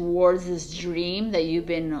go towards this dream that you've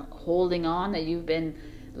been holding on, that you've been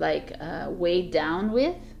like weighed down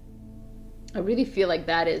with. I really feel like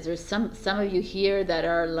that is. There's some of you here that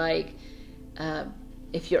are like,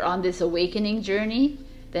 if you're on this awakening journey,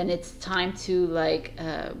 then it's time to like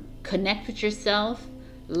connect with yourself,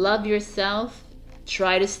 love yourself,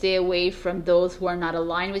 try to stay away from those who are not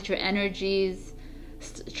aligned with your energies.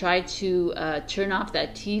 Try to turn off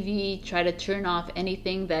that TV. Try to turn off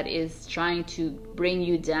anything that is trying to bring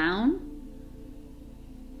you down.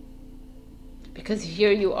 Because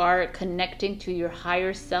here you are connecting to your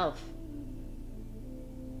higher self.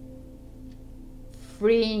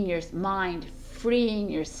 Freeing your mind, freeing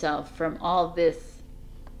yourself from all this.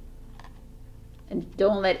 And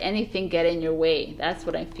don't let anything get in your way. That's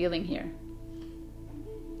what I'm feeling here.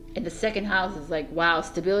 And the second house is like, wow,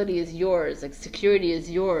 stability is yours. Like, security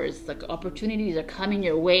is yours. Like, opportunities are coming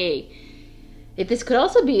your way. This could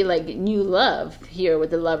also be like new love here with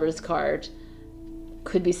the Lovers card.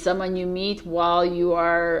 Could be someone you meet while you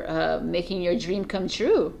are making your dream come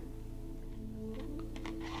true.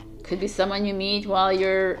 Could be someone you meet while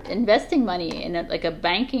you're investing money in like a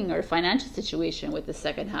banking or financial situation with the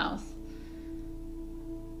second house.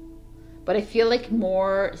 But I feel like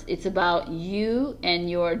more it's about you and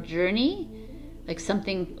your journey, like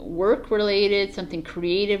something work related, something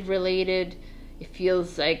creative related. It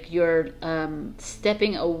feels like you're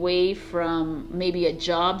stepping away from maybe a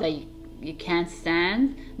job that you can't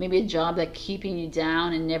stand, maybe a job that's keeping you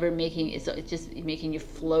down and never making it's just making you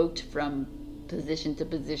float from position to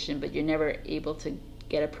position, but you're never able to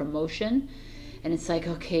get a promotion. And it's like,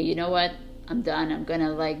 okay, you know what, I'm done. I'm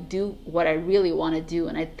gonna like do what I really want to do.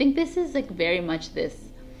 And I think this is like very much this.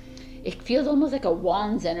 It feels almost like a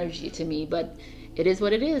Wands energy to me, but it is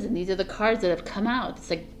what it is. And these are the cards that have come out. It's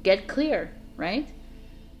like, get clear, right?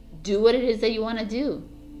 Do what it is that you want to do.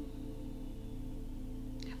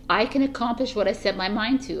 I can accomplish what I set my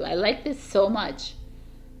mind to. I like this so much.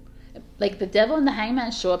 Like the Devil and the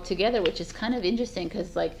Hangman show up together, which is kind of interesting,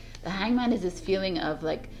 because like the Hangman is this feeling of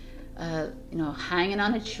like, you know, hanging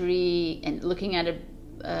on a tree and looking at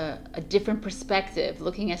a different perspective,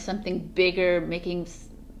 looking at something bigger, making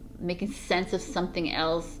sense of something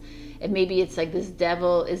else. And maybe it's like this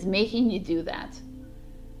devil is making you do that.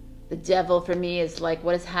 The devil for me is like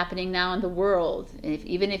what is happening now in the world. And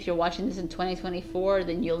even if you're watching this in 2024,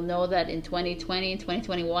 then you'll know that in 2020 and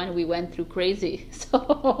 2021 we went through crazy.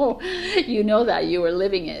 So you know that you were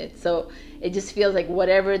living it. So it just feels like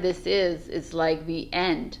whatever this is, it's like the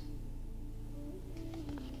end.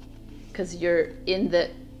 Because you're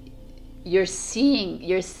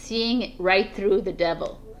seeing right through the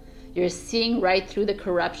devil. You're seeing right through the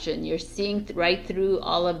corruption. You're seeing right through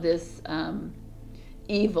all of this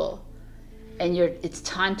evil, and it's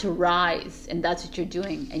time to rise, and that's what you're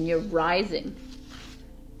doing. And you're rising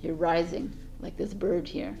like this bird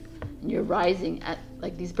here, and you're rising at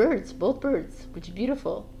like these birds, both birds, which is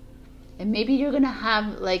beautiful. And maybe you're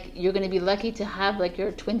gonna be lucky to have like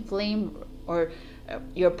your twin flame or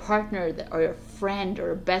your partner or your friend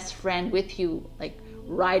or best friend with you, like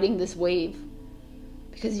riding this wave.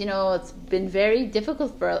 Because, you know, it's been very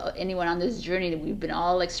difficult for anyone on this journey. We've been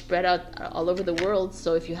all like spread out all over the world.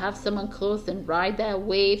 So if you have someone close, then ride that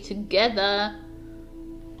wave together.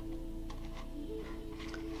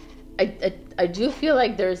 I do feel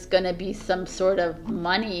like there's going to be some sort of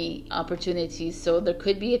money opportunities. So there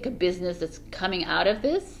could be like a business that's coming out of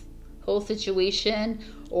this whole situation.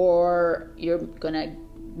 Or you're going to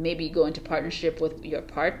maybe go into partnership with your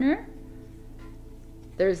partner.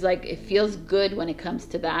 There's like, it feels good when it comes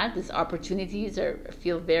to that. These opportunities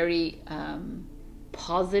feel very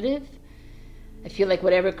positive. I feel like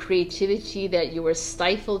whatever creativity that you were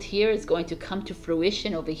stifled here is going to come to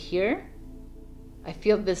fruition over here. I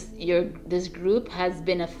feel this group has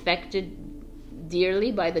been affected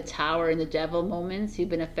dearly by the Tower and the Devil moments. You've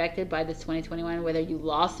been affected by this 2021, whether you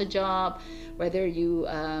lost a job, whether you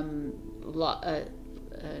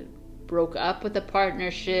broke up with a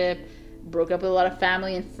partnership, broke up with a lot of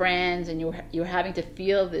family and friends, and you're having to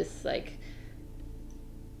feel this like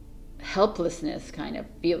helplessness kind of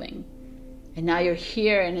feeling. And now you're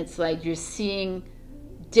here, and it's like you're seeing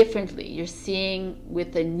differently. You're seeing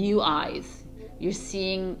with the new eyes. You're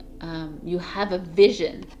seeing, you have a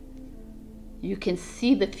vision. You can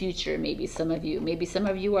see the future. Maybe some of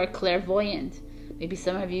you are clairvoyant. Maybe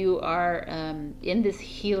some of you are in this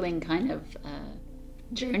healing kind of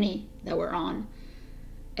journey that we're on.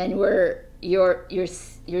 And where you're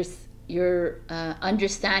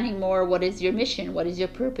understanding more what is your mission, what is your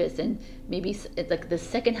purpose. And maybe it's like the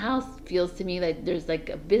second house feels to me like there's like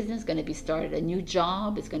a business going to be started, a new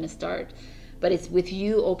job is going to start, but it's with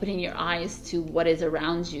you opening your eyes to what is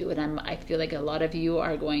around you. And I feel like a lot of you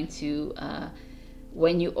are going to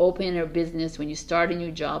when you open a business, when you start a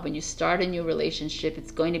new job, when you start a new relationship,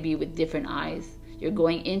 it's going to be with different eyes. You're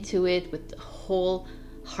going into it with the whole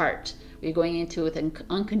heart. You're going into it with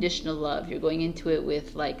unconditional love. You're going into it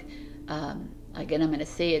with like, again, I'm going to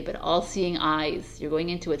say it, but all-seeing eyes. You're going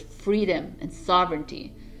into it freedom and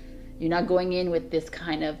sovereignty. You're not going in with this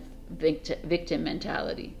kind of victim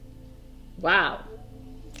mentality. Wow.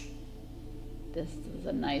 This is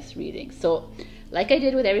a nice reading. So, like I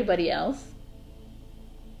did with everybody else,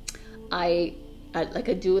 I like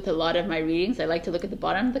I do with a lot of my readings, I like to look at the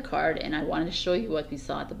bottom of the card, and I wanted to show you what we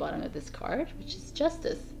saw at the bottom of this card, which is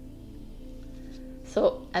Justice.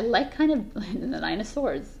 So I like kind of the Nine of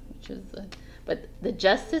Swords, which is, but the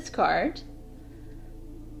Justice card,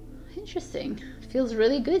 interesting, feels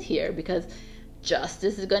really good here because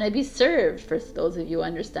justice is going to be served, for those of you who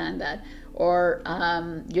understand that. Or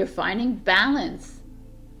you're finding balance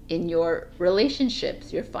in your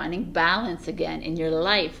relationships. You're finding balance again in your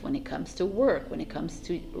life when it comes to work, when it comes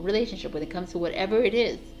to relationship, when it comes to whatever it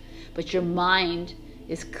is. But your mind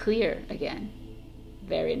is clear again.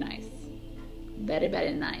 Very nice. Very,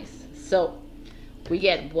 very nice. So we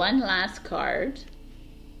get one last card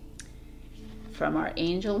from our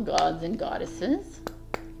angel gods and goddesses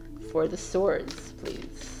for the swords,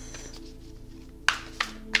 please.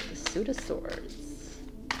 Suit of Swords.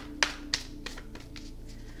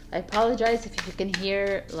 I apologize if you can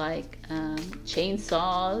hear like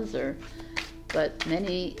chainsaws, but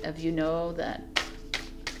many of you know that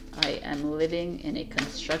I am living in a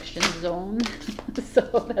construction zone,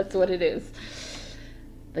 so that's what it is.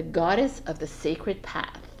 The Goddess of the Sacred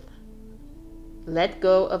Path. Let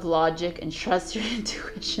go of logic and trust your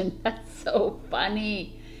intuition. That's so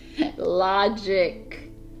funny. Logic.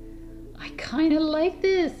 I kind of like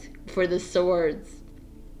this for the swords,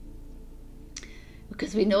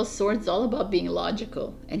 because we know swords all about being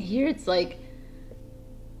logical, and here it's like,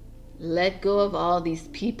 let go of all these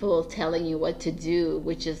people telling you what to do,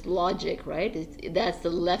 which is logic, right? That's the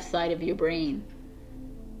left side of your brain.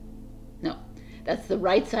 No, that's the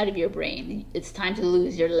right side of your brain. It's time to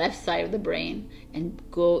lose your left side of the brain and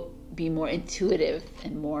go be more intuitive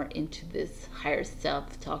and more into this higher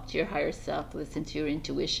self. Talk to your higher self, listen to your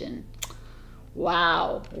intuition.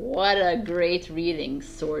 Wow, what a great reading,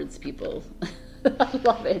 swords people. I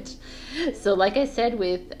love it. So like I said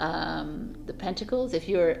with the Pentacles, if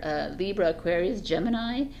you're Libra, Aquarius,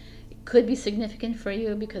 Gemini, it could be significant for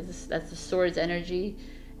you because that's the swords energy,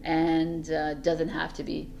 and doesn't have to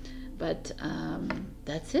be. But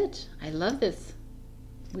that's it. I love this.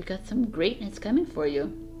 We got some greatness coming for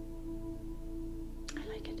you.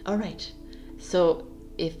 I like it. All right. So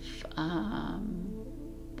if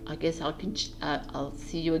I guess I'll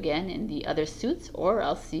see you again in the other suits, or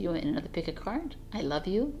I'll see you in another pick a card. I love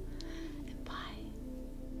you, and bye.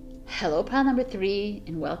 Hello, pile number 3,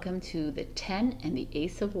 and welcome to the 10 and the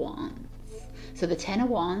Ace of Wands. So the 10 of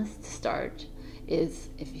Wands to start is,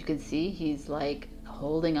 if you can see, he's like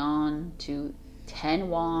holding on to 10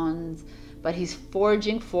 wands, but he's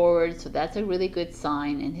forging forward, so that's a really good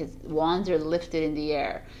sign, and his wands are lifted in the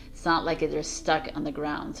air. It's not like they're stuck on the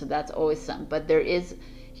ground, so that's always something. But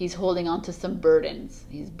he's holding on to some burdens.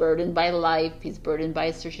 He's burdened by life. He's burdened by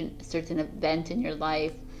a certain event in your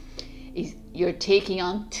life. You're taking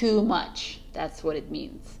on too much. That's what it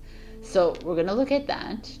means. So we're going to look at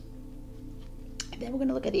that. And then we're going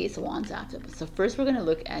to look at the Ace of Wands after. So first we're going to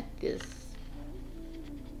look at this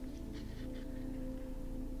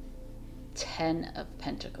 10 of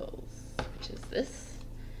Pentacles, which is this.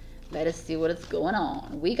 Let us see what is going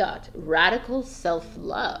on. We got radical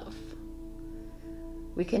self-love.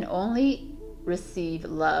 We can only receive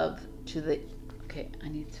love to the... Okay, I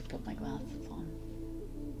need to put my glasses on.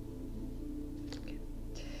 Okay.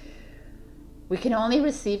 We can only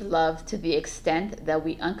receive love to the extent that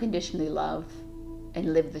we unconditionally love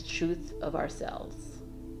and live the truth of ourselves.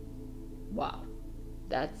 Wow,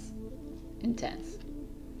 that's intense.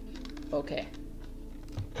 Okay.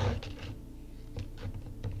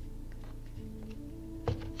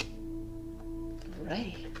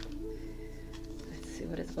 Right. See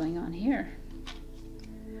what is going on here.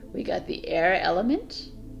 We got the air element,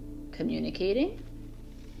 communicating.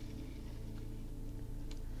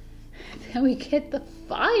 Then we get the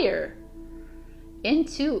fire,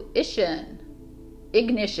 intuition,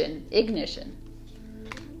 ignition.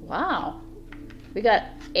 Wow. We got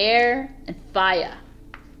air and fire,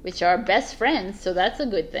 which are best friends, so that's a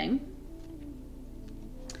good thing.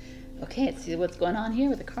 Okay, let's see what's going on here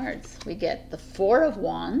with the cards. We get the 4 of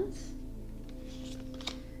Wands,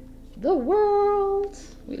 the World,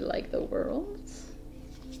 we like the World,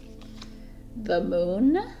 the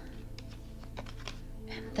Moon,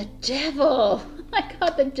 and the Devil. Oh my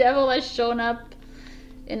God, the Devil has shown up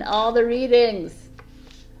in all the readings.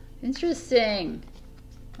 Interesting.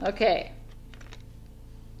 Okay.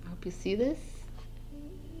 I hope you see this.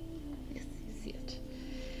 Yes, you see it.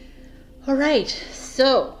 All right,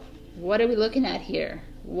 so what are we looking at here?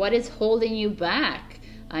 What is holding you back?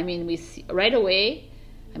 I mean, we see right away,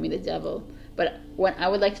 I mean the Devil, but when I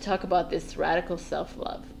would like to talk about this radical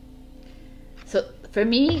self-love. So for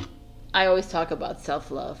me, I always talk about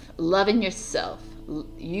self-love, loving yourself.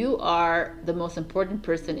 You are the most important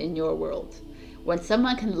person in your world. When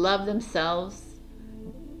someone can love themselves,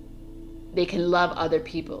 they can love other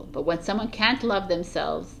people. But when someone can't love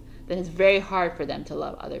themselves, then it's very hard for them to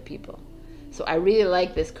love other people. So I really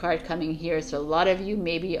like this card coming here. So a lot of you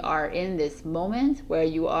maybe are in this moment where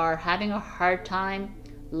you are having a hard time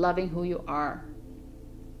loving who you are.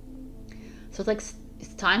 So it's like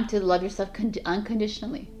it's time to love yourself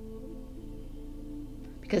unconditionally.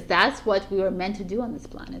 Because that's what we were meant to do on this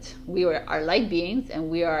planet. We are light beings, and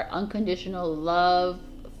we are unconditional,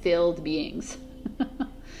 love-filled beings.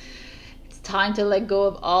 It's time to let go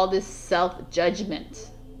of all this self-judgment.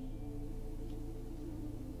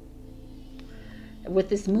 With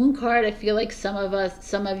this Moon card, I feel like some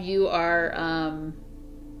of you are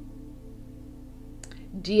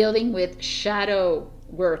dealing with shadow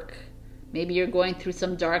work. Maybe you're going through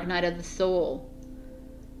some dark night of the soul,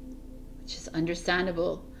 which is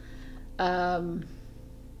understandable.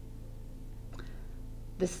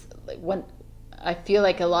 This, like, when I feel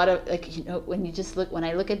like a lot of, like, you know, when you just look, when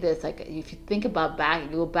I look at this, like, if you think about back, you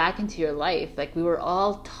go back into your life, like, we were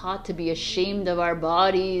all taught to be ashamed of our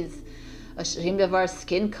bodies, ashamed of our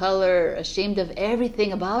skin color, ashamed of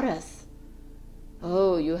everything about us.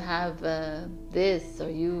 Oh, you have this, or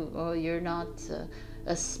you're not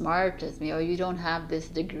as smart as me, or you don't have this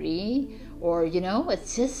degree, or, you know,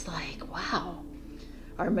 it's just like, wow,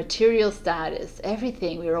 our material status,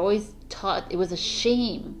 everything, we were always taught it was a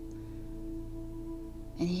shame.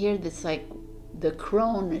 And here this, like, the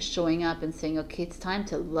crone is showing up and saying, okay, it's time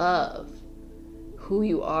to love who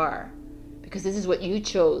you are, because this is what you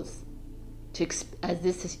chose to as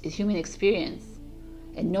this human experience,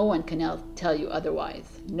 and no one can tell you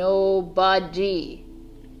otherwise. Nobody.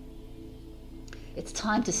 It's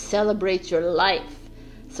time to celebrate your life.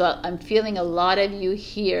 So I'm feeling a lot of you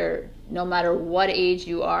here, no matter what age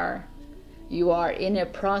you are in a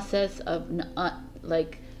process of,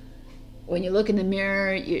 like, when you look in the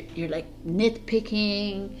mirror, you're like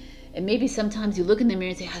nitpicking, and maybe sometimes you look in the mirror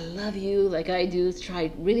and say, I love you, like I do.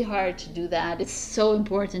 Try really hard to do that. It's so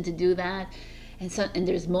important to do that. And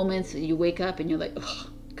there's moments you wake up and you're like, oh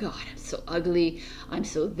God, I'm so ugly, I'm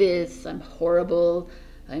so this, I'm horrible,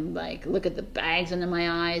 I'm like, look at the bags under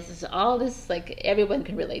my eyes. It's all this, like, everyone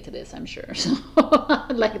can relate to this, I'm sure. So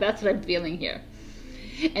like, that's what I'm feeling here.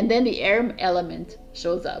 And then the air element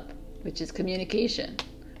shows up, which is communication,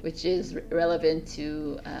 which is relevant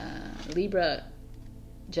to Libra,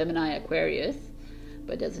 Gemini, Aquarius,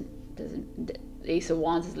 but doesn't Ace of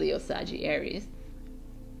Wands is Leo, Sagittarius, Aries.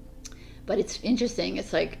 But it's interesting.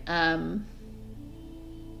 It's like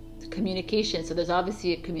communication. So there's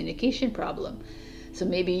obviously a communication problem. So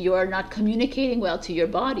maybe you're not communicating well to your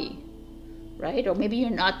body, right? Or maybe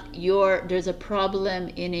there's a problem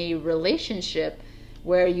in a relationship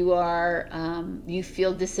where you are, you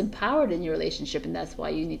feel disempowered in your relationship, and that's why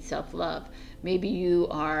you need self-love. Maybe you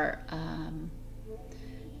are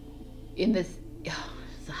in this,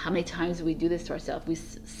 so how many times do we do this to ourselves? We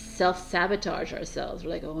self-sabotage ourselves.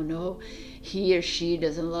 We're like, oh no, he or she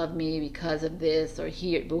doesn't love me because of this, or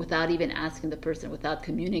but without even asking the person, without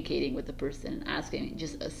communicating with the person, asking,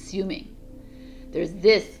 just assuming. There's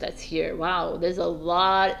this that's here. Wow, there's a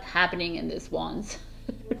lot happening in this Wands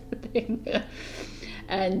thing.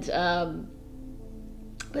 And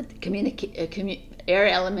but air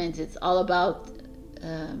element, it's all about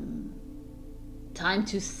time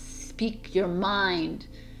to speak your mind,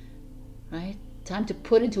 right? Time to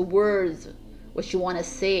put into words what you want to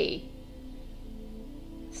say.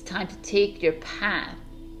 It's time to take your path,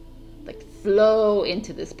 like flow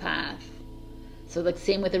into this path. So like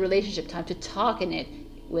same with a relationship, time to talk in it,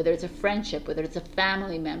 whether it's a friendship, whether it's a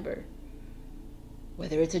family member,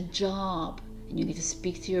 whether it's a job, and you need to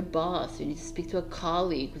speak to your boss, you need to speak to a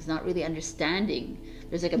colleague who's not really understanding.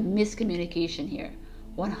 There's like a miscommunication here.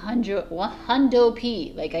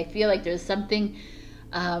 100p. Like, I feel like there's something,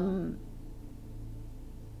 and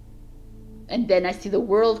then I see the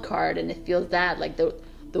World card, and it feels that like the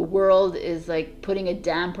world is like putting a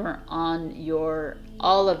damper on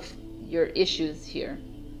all of your issues here,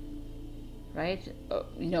 right?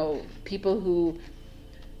 You know, people who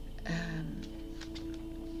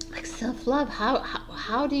like self-love.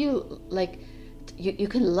 How do you, like, you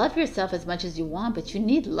can love yourself as much as you want, but you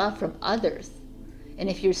need love from others. And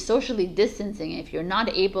if you're socially distancing, if you're not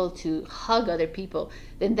able to hug other people,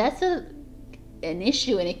 then that's an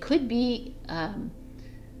issue, and it could be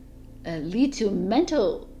lead to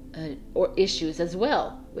mental or issues as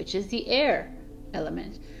well, which is the air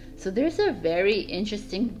element. So there's a very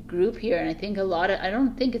interesting group here, and I think I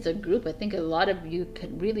don't think it's a group, I think a lot of you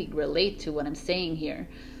can really relate to what I'm saying here.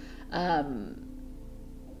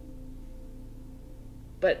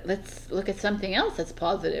 But let's look at something else that's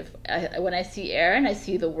positive. When I see air and I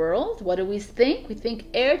see the world, what do we think? We think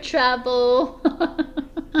air travel.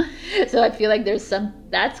 So I feel like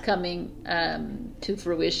that's coming to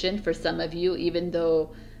fruition for some of you, even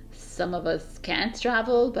though some of us can't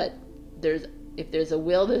travel, but if there's a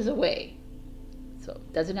will, there's a way. So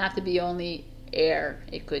it doesn't have to be only air.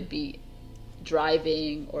 It could be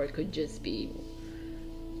driving, or it could just be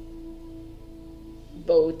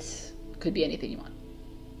boat, could be anything you want.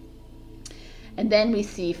 And then we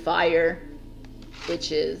see fire,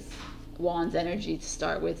 which is Wands energy to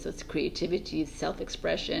start with. So it's creativity, it's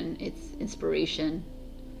self-expression, it's inspiration.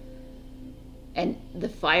 And the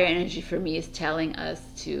fire energy for me is telling us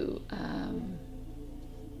to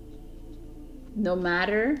no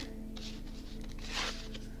matter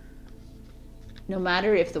no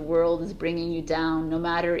matter if the world is bringing you down, no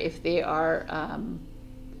matter if they are,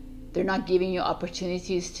 they're not giving you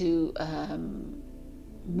opportunities to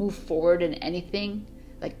move forward in anything,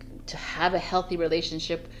 like to have a healthy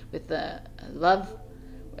relationship with the love,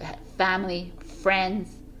 family,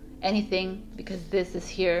 friends, anything, because this is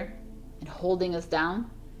here and holding us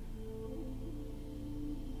down.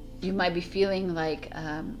 You might be feeling like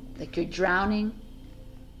you're drowning.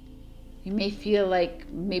 You may feel like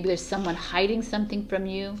maybe there's someone hiding something from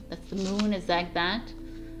you. That's the moon, is like that.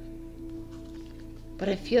 But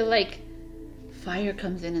I feel like fire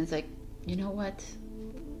comes in and is like, you know what?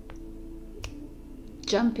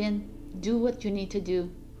 Jump in, do what you need to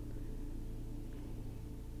do.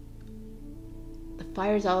 The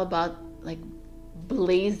fire is all about like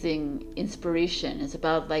blazing inspiration. It's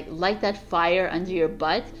about like light that fire under your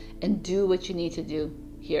butt and do what you need to do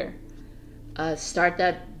here. Start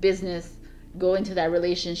that business, go into that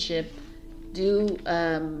relationship, do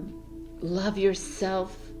love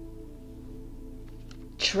yourself,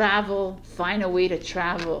 travel, find a way to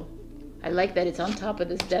travel. I like that it's on top of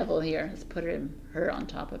this devil here. Let's put her on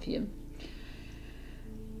top of you.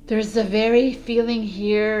 There's a very feeling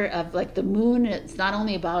here of like the moon. It's not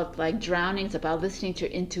only about like drowning, it's about listening to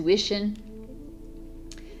your intuition.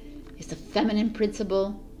 It's a feminine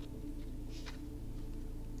principle.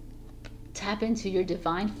 Tap into your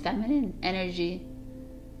divine feminine energy.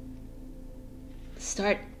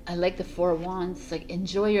 I like the Four of Wands. Like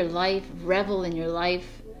enjoy your life, revel in your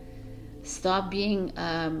life. Stop being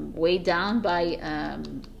weighed down by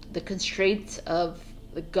the constraints of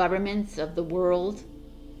the governments of the world.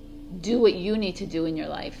 Do what you need to do in your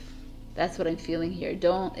life. That's what I'm feeling here.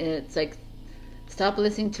 It's like, stop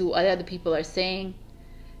listening to what other people are saying.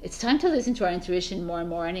 It's time to listen to our intuition more and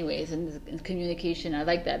more anyways, and communication. I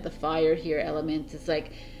like that, the fire here element. It's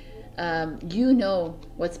like, you know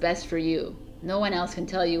what's best for you. No one else can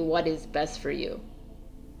tell you what is best for you.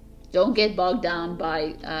 Don't get bogged down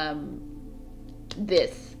by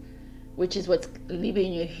this, which is what's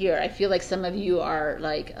leaving you here. I feel like some of you are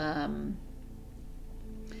like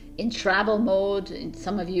in travel mode, and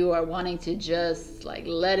some of you are wanting to just like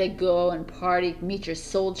let it go and party, meet your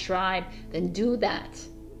soul tribe, then do that.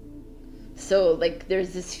 So like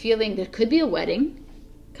there's this feeling, there could be a wedding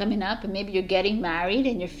coming up, and maybe you're getting married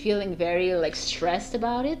and you're feeling very like stressed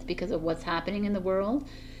about it because of what's happening in the world.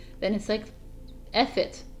 Then it's like, F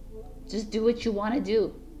it, just do what you want to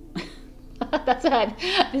do. This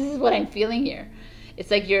is what I'm feeling here.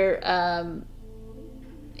 It's like you're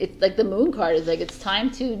it's like the moon card is like, it's time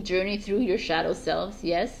to journey through your shadow selves.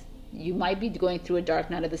 Yes, you might be going through a dark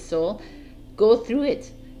night of the soul. Go through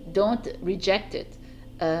it. Don't reject it.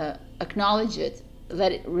 Acknowledge it.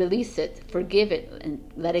 Let it, release it. Forgive it and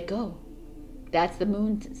let it go. That's the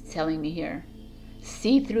moon telling me here.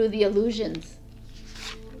 See through the illusions.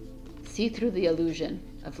 See through the illusion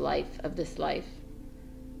of life, of this life.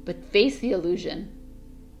 But face the illusion.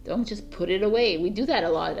 Don't just put it away. We do that a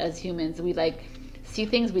lot as humans. We like see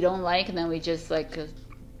things we don't like, and then we just like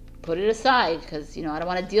put it aside because, you know, I don't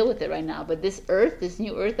want to deal with it right now. But this earth, this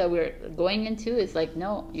new earth that we're going into is like,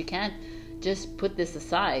 no, you can't just put this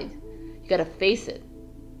aside. You got to face it.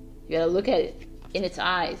 You got to look at it in its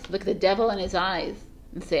eyes. Look at the devil in his eyes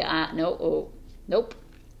and say, no, oh, nope.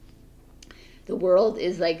 The world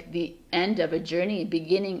is like the end of a journey,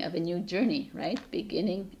 beginning of a new journey, right?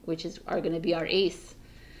 Beginning, which are going to be our ace.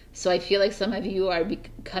 So I feel like some of you are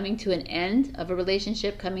coming to an end of a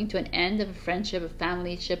relationship, coming to an end of a friendship, a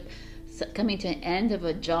familyship, coming to an end of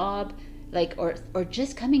a job, like, or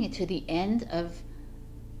just coming to the end of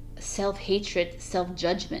self-hatred,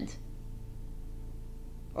 self-judgment,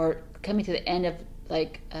 or coming to the end of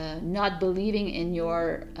like not believing in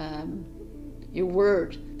your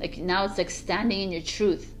word. Like now it's like standing in your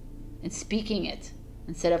truth and speaking it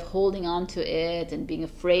instead of holding on to it and being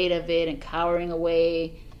afraid of it and cowering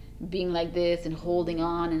away, being like this and holding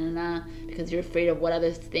on and because you're afraid of what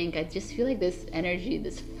others think. I just feel like this energy,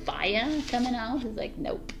 this fire coming out is like,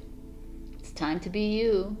 nope. It's time to be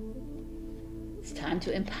you. It's time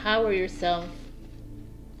to empower yourself.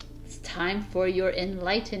 It's time for your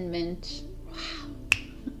enlightenment. Wow.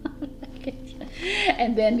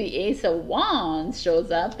 And then the Ace of Wands shows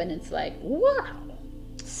up and it's like, wow.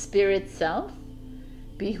 Spirit self,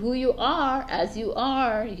 be who you are as you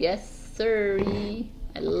are. Yes, sir.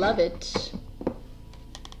 I love it.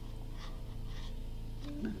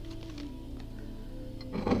 Not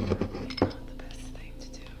the best thing to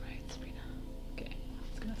do, right, Sabrina? Okay,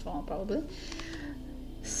 it's gonna fall probably.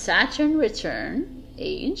 Saturn return,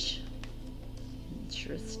 age.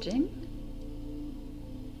 Interesting.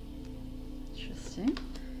 Interesting.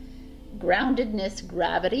 Groundedness,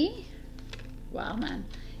 gravity. Wow, man.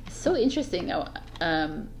 It's so interesting.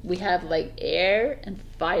 We have like air and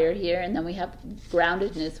fire here, and then we have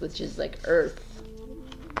groundedness, which is like earth.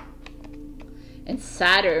 And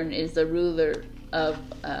Saturn is the ruler of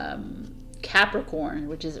Capricorn,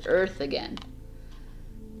 which is earth again.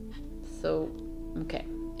 So, okay,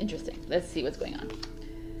 interesting. Let's see what's going on.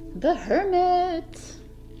 The Hermit.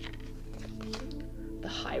 The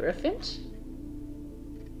Hierophant.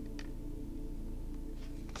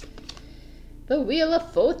 The Wheel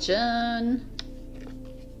of Fortune.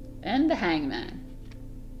 And the Hangman.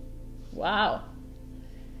 Wow.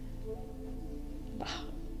 Wow.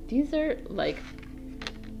 These are like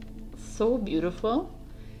so beautiful.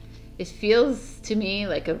 It feels to me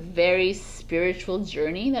like a very spiritual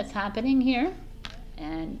journey that's happening here.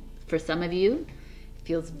 And for some of you, it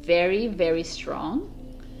feels very, very strong.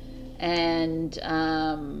 And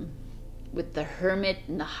with the Hermit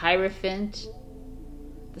and the Hierophant,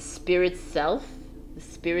 the Spirit Self. The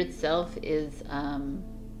Spirit Self is,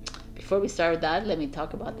 before we start with that, let me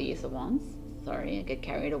talk about the Ace of Wands. Sorry, I get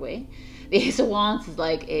carried away. The Ace of Wands is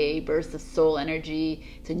like a burst of soul energy.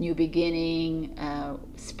 It's a new beginning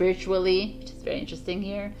spiritually, which is very interesting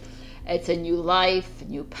here. It's a new life,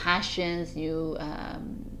 new passions, new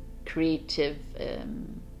creative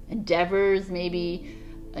endeavors, maybe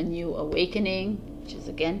a new awakening, which is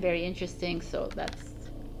again very interesting. So that's,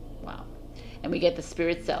 wow. And we get the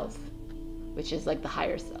Spirit Self, which is like the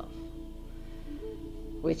higher self,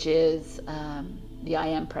 which is the I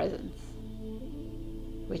Am Presence,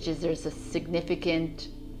 which is there's a significant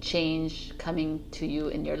change coming to you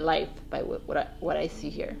in your life by what I see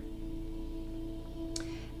here.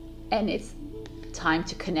 And it's time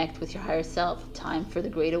to connect with your higher self, time for the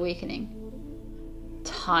Great Awakening,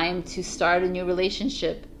 time to start a new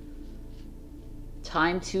relationship,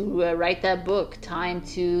 time to write that book, time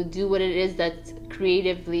to do what it is that's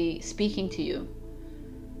creatively speaking to you,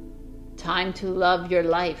 time to love your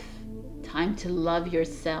life, time to love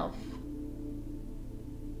yourself.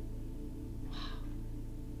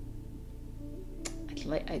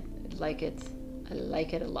 I like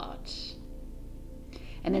it a lot.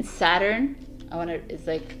 And then Saturn,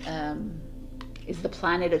 is the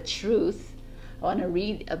planet of truth. I want to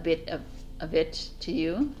read a bit of it to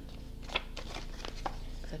you,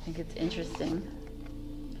 because I think it's interesting.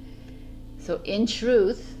 So in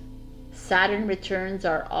truth, Saturn returns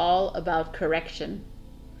are all about correction.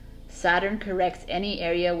 Saturn corrects any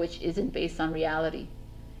area which isn't based on reality.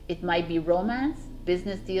 It might be romance,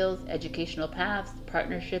 business deals, educational paths,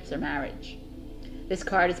 partnerships, or marriage. This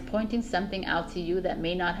card is pointing something out to you that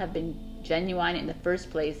may not have been genuine in the first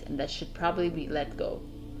place and that should probably be let go.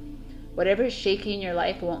 Whatever is shaky in your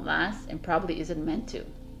life won't last and probably isn't meant to.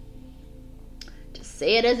 Just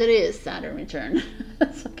say it as it is, Saturn return.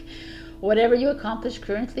 Like, whatever you accomplish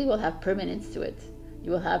currently will have permanence to it.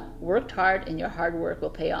 You will have worked hard and your hard work will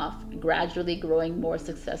pay off, gradually growing more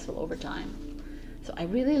successful over time. So I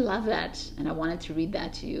really love that, and I wanted to read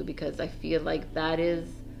that to you because I feel like that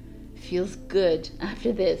feels good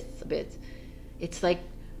after this a bit. It's like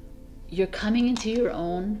you're coming into your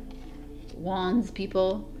own, Wands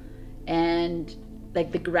people, and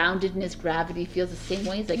like the groundedness, gravity feels the same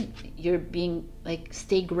way. It's like you're being like,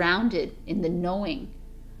 stay grounded in the knowing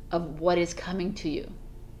of what is coming to you.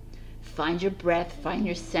 Find your breath, find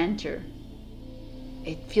your center.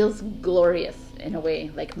 It feels glorious in a way,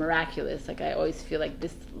 like miraculous. Like I always feel like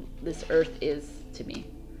this earth is to me.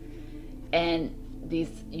 And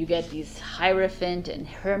you get these Hierophant and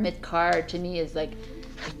Hermit card to me is like,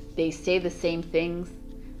 they say the same things,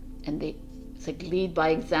 and it's like lead by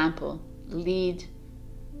example. Lead.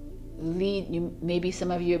 Maybe some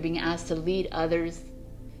of you are being asked to lead others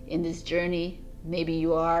in this journey. Maybe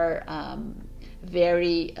you are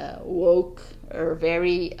very woke or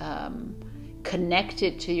very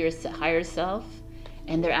connected to your higher self,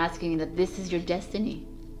 and they're asking that this is your destiny.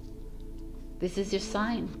 This is your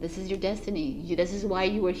sign. This is your destiny. This is why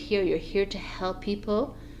you are here. You're here to help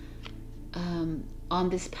people on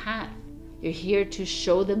this path. You're here to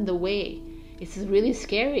show them the way. It's really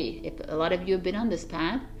scary. If a lot of you have been on this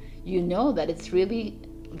path, you know that it's really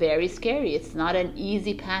very scary. It's not an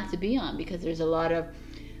easy path to be on because there's a lot of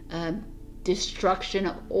destruction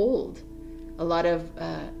of old, a lot of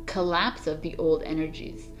collapse of the old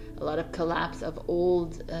energies, a lot of collapse of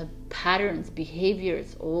old patterns,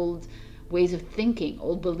 behaviors, old ways of thinking,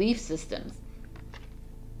 old belief systems.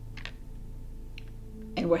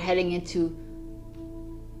 And we're heading into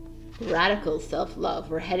radical self-love.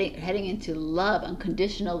 We're heading into love,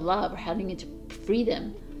 unconditional love. We're heading into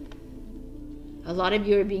freedom. A lot of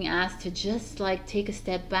you are being asked to just like take a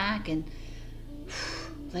step back and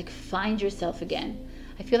like find yourself again.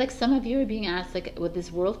 I feel like some of you are being asked, like with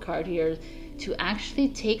this World card here, to actually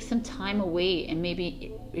take some time away, and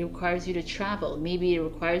maybe it requires you to travel. Maybe it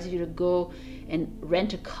requires you to go and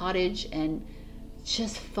rent a cottage and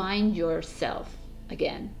just find yourself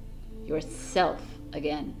again. Yourself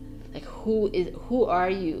again. Like who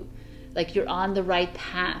are you? Like you're on the right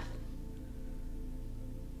path.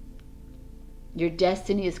 Your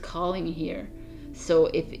destiny is calling here. So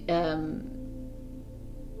if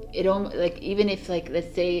it almost, like, even if, like,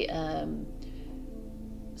 let's say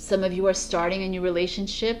some of you are starting a new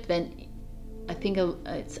relationship, then I think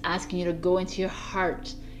it's asking you to go into your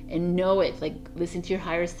heart and know it, like listen to your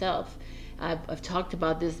higher self. I've talked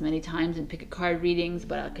about this many times in pick a card readings,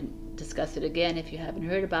 but I can discuss it again if you haven't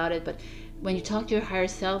heard about it. But when you talk to your higher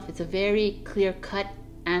self, it's a very clear-cut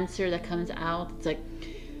answer that comes out. It's like,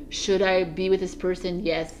 should I be with this person?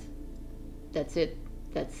 Yes. That's it.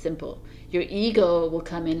 That's simple. Your ego will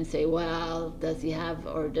come in and say, well, does he have,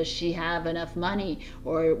 or does she have enough money?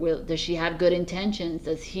 Or does she have good intentions?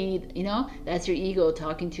 Does he, you know, that's your ego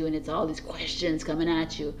talking to you, and it's all these questions coming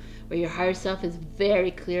at you. Where your higher self is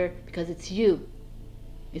very clear, because it's you.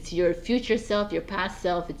 It's your future self, your past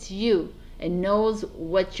self, it's you. It knows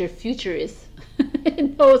what your future is.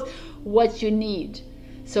 It knows what you need.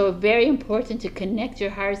 So very important to connect your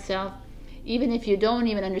higher self. Even if you don't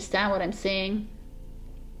even understand what I'm saying,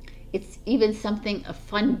 it's even something, a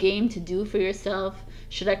fun game to do for yourself.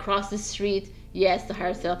 Should I cross the street? Yes, the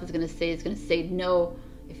higher self is going to say no.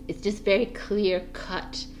 It's just very clear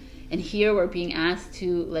cut. And here we're being asked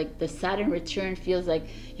to, like, the Saturn return feels like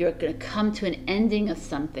you're going to come to an ending of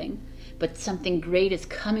something, but something great is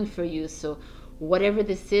coming for you. So whatever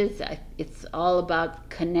this is, it's all about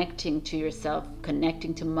connecting to yourself,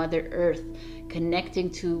 connecting to Mother Earth, connecting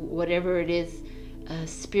to whatever it is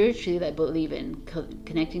spiritually that I believe in,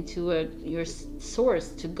 connecting to your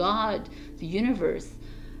source, to God, the universe.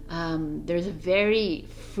 There's a very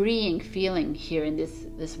freeing feeling here in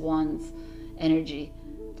this Wands energy.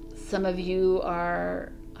 Some of you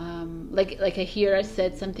are like I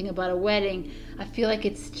said something about a wedding. I feel like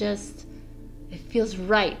it feels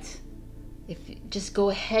right. Just go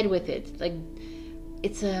ahead with it. Like,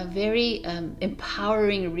 it's a very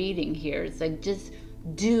empowering reading here. It's like, just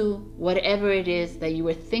do whatever it is that you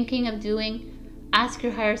were thinking of doing. Ask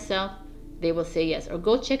your higher self. They will say yes. Or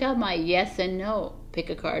go check out my yes and no pick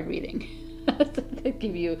a card reading. They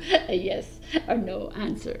give you a yes or no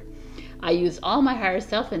answer. I use all my higher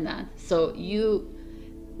self in that. So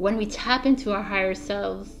when we tap into our higher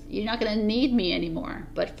selves, you're not going to need me anymore.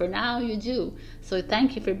 But for now, you do. So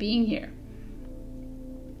thank you for being here.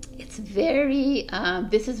 It's very,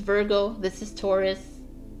 this is Virgo, this is Taurus,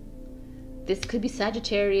 this could be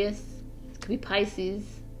Sagittarius, this could be Pisces,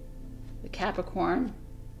 the Capricorn,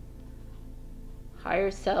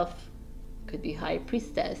 higher self, could be High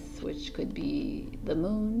Priestess, which could be the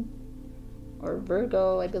Moon, or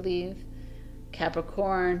Virgo, I believe,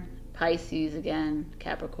 Capricorn, Pisces again,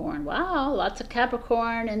 Capricorn. Wow, lots of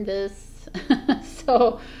Capricorn in this.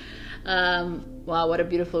 So, wow, what a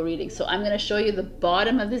beautiful reading. So I'm going to show you the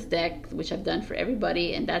bottom of this deck, which I've done for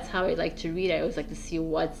everybody, and that's how I like to read. I always like to see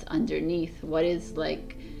what's underneath, what is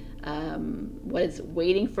like, what is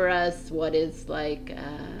waiting for us, what is like,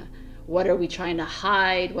 what are we trying to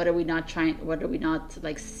hide, what are we not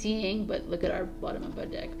like seeing. But look at our bottom of our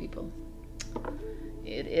deck, people.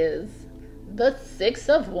 It is the Six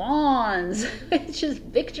of Wands, which is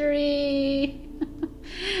victory.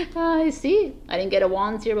 I see. I didn't get a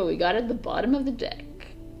wands here, but we got it at the bottom of the deck.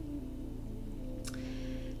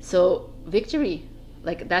 So victory,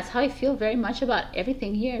 like, that's how I feel very much about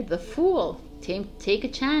everything here. The Fool, take a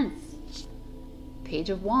chance. Page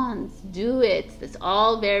of Wands, do it. It's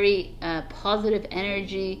all very positive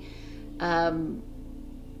energy.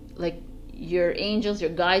 Like, your angels, your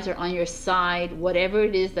guides are on your side. Whatever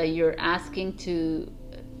it is that you're asking to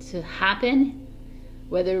happen,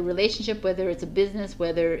 whether a relationship, whether it's a business,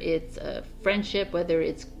 whether it's a friendship, whether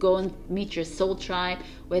it's go and meet your soul tribe,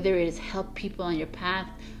 whether it is help people on your path,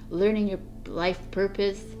 learning your life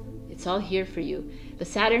purpose, it's all here for you. The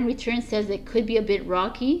Saturn return says it could be a bit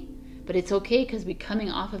rocky, but it's okay, because we're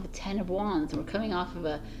coming off of the Ten of Wands. We're coming off of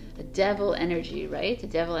a devil energy, right? The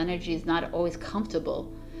devil energy is not always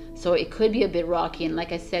comfortable. So it could be a bit rocky. And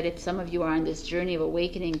like I said, if some of you are on this journey of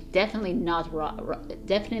awakening, definitely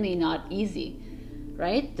not easy.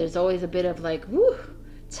 Right? There's always a bit of like, woo,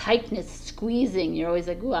 tightness, squeezing. You're always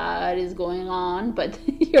like, what is going on? But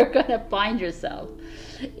you're going to find yourself.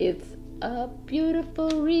 It's a beautiful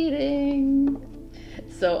reading.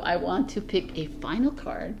 So I want to pick a final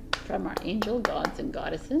card from our angel gods and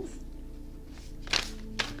goddesses.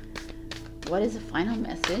 what is the final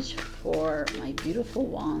message for my beautiful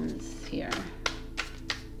wands here?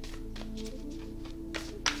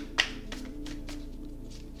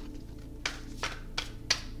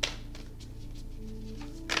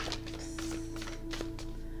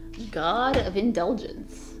 God of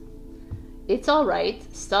indulgence. It's all right.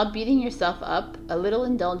 Stop beating yourself up. A little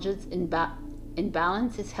indulgence in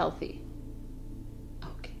balance is healthy.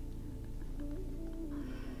 Okay.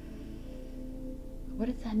 What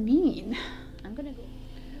does that mean? I'm gonna go.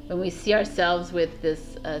 When we see ourselves with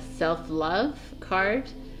this self-love card,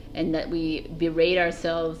 and that we berate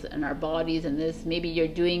ourselves and our bodies, and this, maybe you're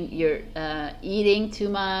eating too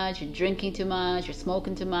much, you're drinking too much, you're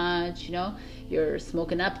smoking too much, you know, you're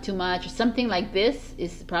smoking up too much, or something like this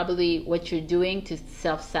is probably what you're doing to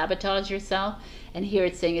self-sabotage yourself. And here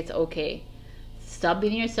it's saying it's okay. Stop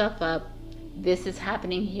beating yourself up. This is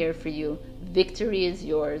happening here for you. Victory is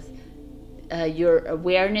yours. Your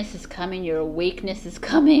awareness is coming. Your awakeness is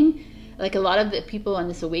coming. Like a lot of the people on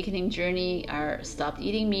this awakening journey are stop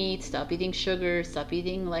eating meat, stop eating sugar, stop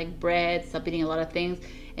eating like bread, stop eating a lot of things.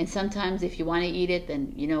 And sometimes if you want to eat it,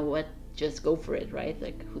 then you know what, just go for it, right?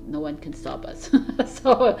 Like no one can stop us.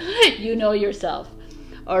 So you know yourself.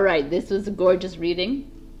 All right, this was a gorgeous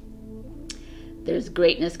reading. There's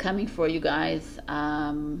greatness coming for you guys.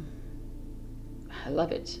 I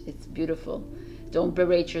love it. It's beautiful. Don't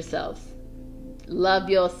berate yourselves. Love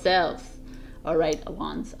yourselves. All right,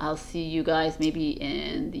 wands. I'll see you guys maybe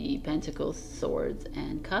in the Pentacles, Swords,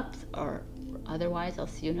 and Cups, or otherwise I'll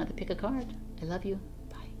see you another pick a card. I love you.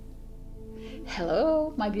 Bye.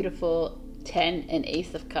 Hello, my beautiful 10 and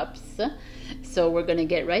Ace of Cups. So we're going to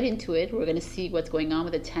get right into it. We're going to see what's going on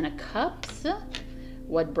with the 10 of Cups.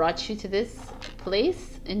 What brought you to this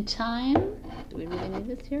place in time? Do we really need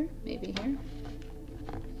this here? Maybe here.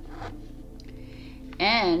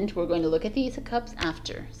 And we're going to look at the Ace of Cups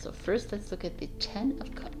after. So first, let's look at the 10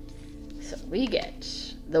 of Cups. So we get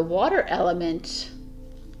the water element.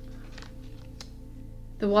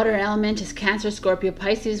 The water element is Cancer, Scorpio,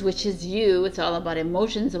 Pisces, which is you. It's all about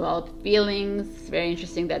emotions, about feelings. It's very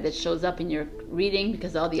interesting that it shows up in your reading,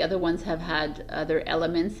 because all the other ones have had other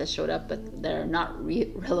elements that showed up, but they're not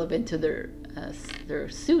relevant to their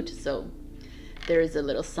suit. So there's a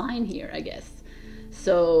little sign here, I guess.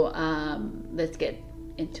 So let's get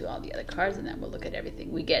into all the other cards, and then we'll look at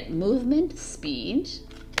everything. We get movement, speed.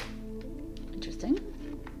 Interesting.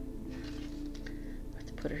 I have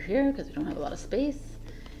to put her here because we don't have a lot of space.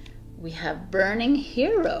 We have burning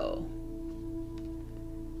hero.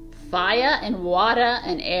 Fire and water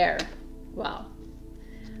and air. Wow.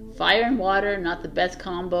 Fire and water, not the best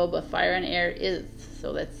combo, but fire and air is.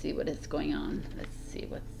 So let's see what is going on. Let's see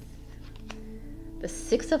what's the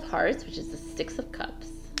 6 of Hearts, which is the 6 of Cups.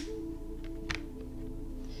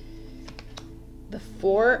 The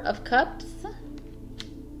 4 of Cups.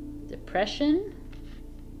 Depression.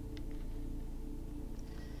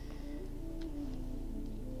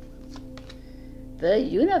 The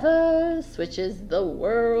Universe, which is the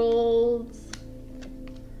World.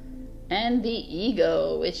 And the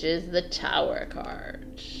Ego, which is the Tower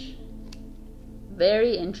card.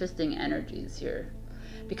 Very interesting energies here.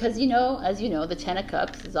 Because, you know, as you know, the 10 of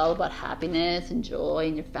Cups is all about happiness and joy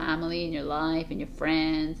in your family, in your life, and your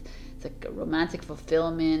friends. It's like a romantic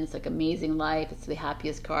fulfillment. It's like amazing life. It's the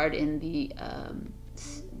happiest card in the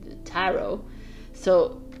tarot.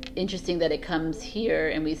 So interesting that it comes here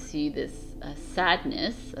and we see this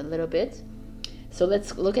sadness a little bit. So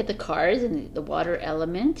let's look at the cards and the water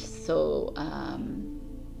element. So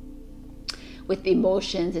with the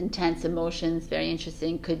emotions, intense emotions, very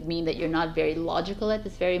interesting. Could mean that you're not very logical at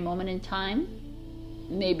this very moment in time.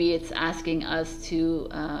 Maybe it's asking us to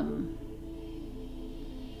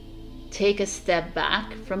take a step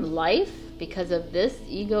back from life because of this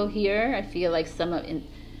ego here. I feel like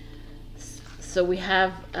so we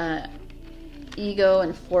have ego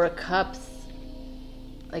and 4 of Cups.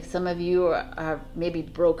 Like some of you are maybe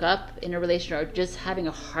broke up in a relationship, or just having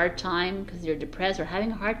a hard time because you're depressed, or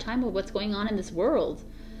having a hard time with what's going on in this world.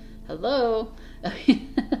 Hello. I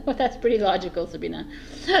mean, that's pretty logical, Sabina.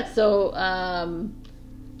 So,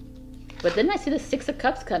 but then I see the 6 of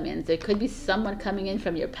Cups come in. So it could be someone coming in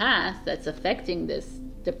from your past that's affecting this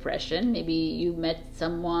depression. Maybe you met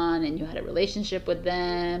someone and you had a relationship with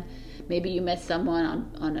them. Maybe you met someone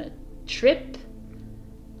on a trip,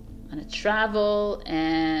 on a travel,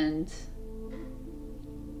 and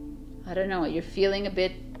I don't know, you're feeling a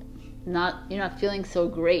bit you're not feeling so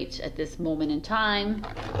great at this moment in time.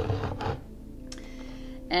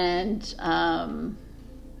 And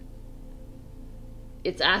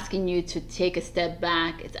it's asking you to take a step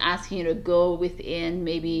back. It's asking you to go within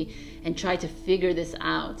maybe and try to figure this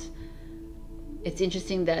out. it's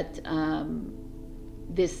interesting that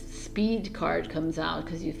this speed card comes out,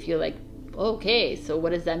 because you feel like, okay, so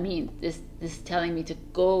what does that mean? This is telling me to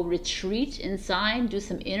go retreat inside, do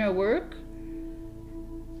some inner work.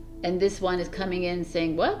 And this one is coming in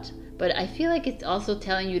saying, what? But I feel like it's also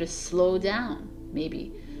telling you to slow down,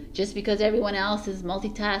 maybe. Just because everyone else is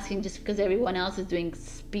multitasking, just because everyone else is doing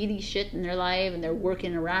speedy shit in their life and they're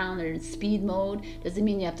working around, they're in speed mode, doesn't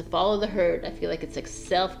mean you have to follow the herd. I feel like it's like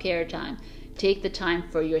self-care time. Take the time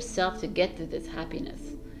for yourself to get to this happiness.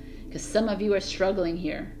 Because some of you are struggling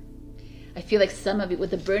here. I feel like some of you,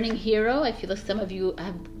 with the burning hero, I feel like some of you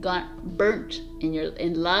have got burnt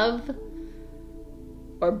in love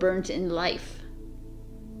or burnt in life.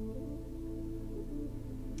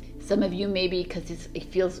 Some of you maybe, because it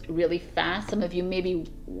feels really fast, some of you maybe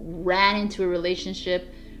ran into a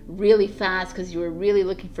relationship really fast because you were really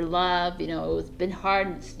looking for love. You know, it's been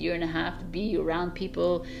hard this year and a half to be around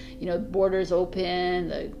people, you know, borders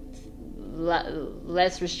open,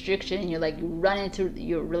 less restriction, and you're like, you run into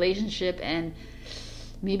your relationship and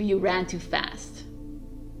maybe you ran too fast.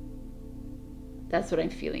 That's what I'm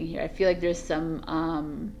feeling here. I feel like there's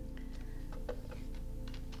some,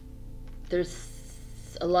 there's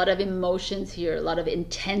a lot of emotions here, a lot of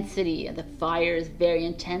intensity, and the fire is very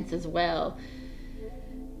intense as well.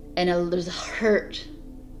 And there's a hurt.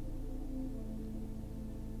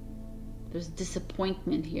 There's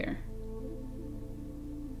disappointment here.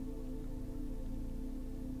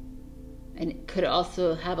 And it could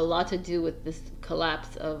also have a lot to do with this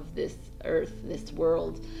collapse of this earth, this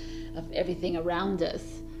world, of everything around us.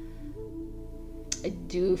 I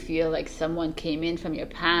do feel like someone came in from your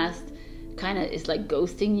past, kind of is like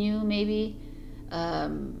ghosting you maybe,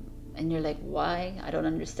 and you're like, why? I don't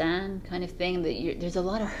understand, kind of thing. There's a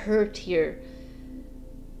lot of hurt here,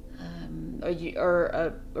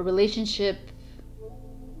 or a relationship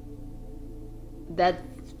that's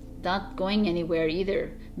not going anywhere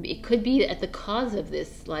either. It could be at the cause of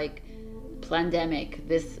this like pandemic,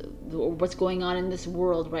 this what's going on in this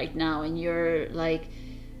world right now, and you're like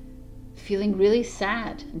feeling really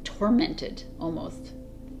sad and tormented almost.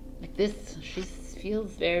 Like this, she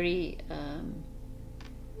feels very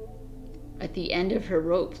at the end of her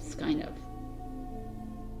ropes, kind of.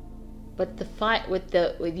 But the fight with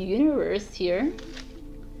the universe here,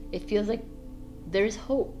 it feels like there's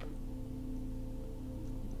hope,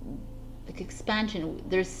 like expansion.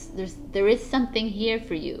 There is something here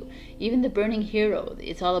for you. Even the burning hero,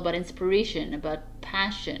 it's all about inspiration, about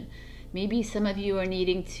passion. Maybe some of you are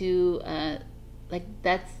needing to. Like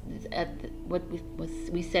that's what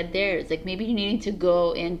we said there. It's like maybe you're needing to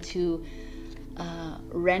go into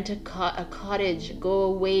rent a cottage, go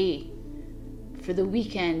away for the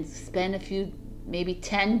weekend, spend a few, maybe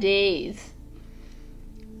 10 days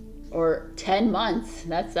or 10 months.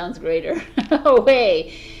 That sounds greater.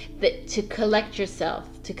 Away, to collect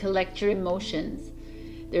yourself, to collect your emotions.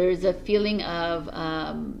 There's a feeling of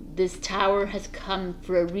this tower has come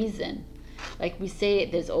for a reason. Like we say,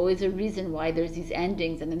 there's always a reason why there's these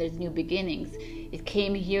endings and then there's new beginnings. It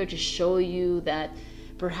came here to show you that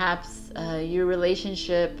perhaps your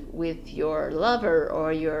relationship with your lover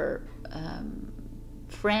or your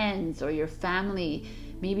friends or your family,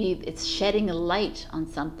 maybe it's shedding a light on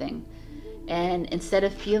something. And instead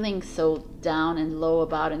of feeling so down and low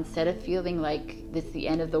about it, instead of feeling like this is the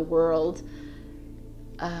end of the world,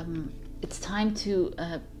 it's time to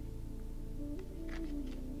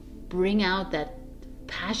bring out that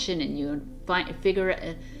passion in you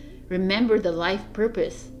and remember the life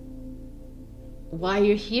purpose, why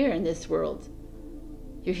you're here in this world.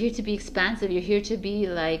 You're here to be expansive. You're here to be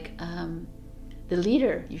like the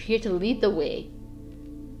leader. You're here to lead the way.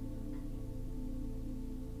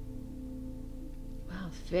 Wow,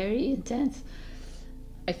 very intense.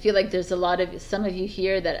 I feel like there's some of you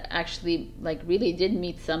here that actually like really did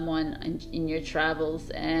meet someone in your travels,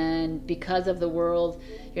 and because of the world,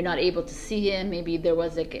 you're not able to see him. Maybe there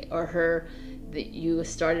was or her, that you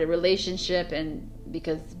started a relationship, and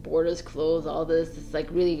because borders closed, all this, it's like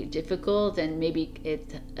really difficult, and maybe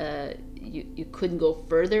you couldn't go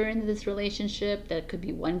further into this relationship. That could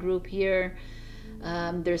be one group here.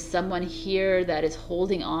 There's someone here that is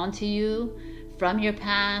holding on to you from your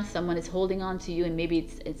past. Someone is holding on to you, and maybe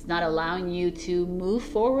it's not allowing you to move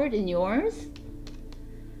forward in yours.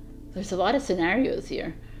 There's a lot of scenarios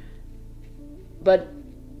here, but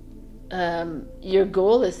your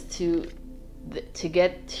goal is to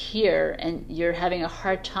get here, and you're having a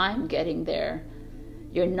hard time getting there.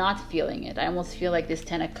 You're not feeling it. I almost feel like this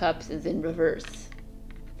 10 of Cups is in reverse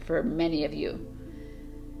for many of you.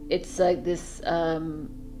 It's like this,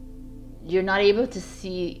 you're not able to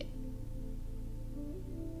see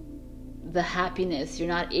the happiness. You're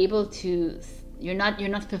not able to, you're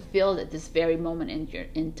not fulfilled at this very moment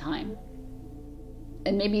in time.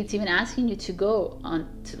 And maybe it's even asking you to go on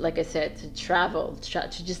to, like I said, to travel,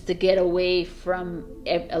 to just to get away from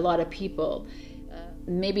a lot of people.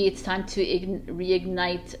 Maybe it's time to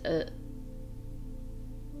reignite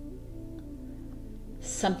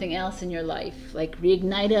something else in your life, like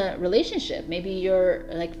reignite a relationship. Maybe you're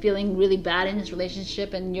like feeling really bad in this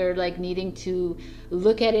relationship, and you're like needing to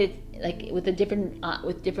look at it like with a different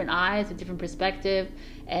eyes, a different perspective,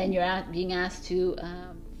 and you're being asked to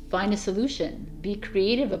find a solution, be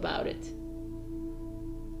creative about it,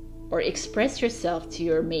 or express yourself to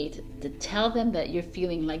your mate, to tell them that you're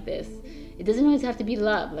feeling like this. It doesn't always have to be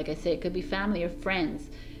love. Like I say, it could be family or friends.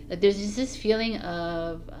 There's just this feeling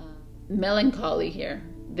of melancholy here,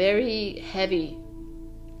 very heavy.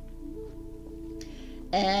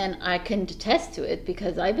 And I can attest to it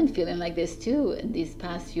because I've been feeling like this too in these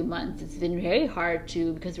past few months. It's been very hard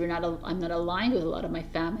to, because I'm not aligned with a lot of my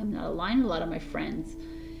family. I'm not aligned with a lot of my friends.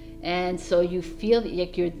 And so you feel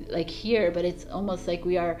like you're like here, but it's almost like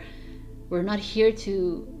we're not here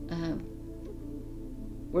to,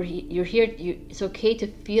 you're here, it's okay to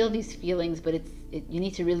feel these feelings, but you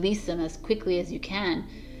need to release them as quickly as you can,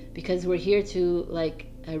 because we're here to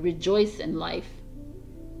like rejoice in life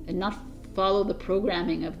and not follow the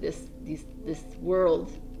programming of this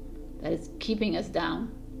world that is keeping us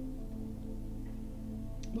down.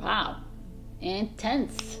 Wow,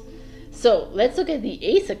 intense. So let's look at the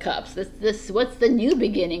Ace of Cups. What's the new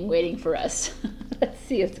beginning waiting for us? Let's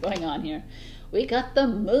see what's going on here. We got the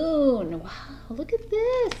Moon. Wow, look at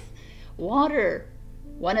this. Water.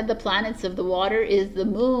 One of the planets of the water is the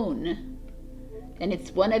Moon. And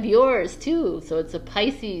it's one of yours too. So it's a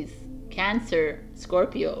Pisces, Cancer,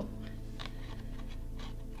 Scorpio.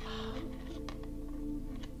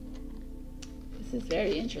 This is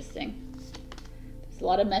very interesting. There's a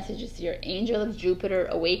lot of messages here. Angel of Jupiter,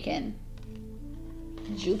 awaken.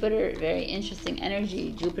 Jupiter, very interesting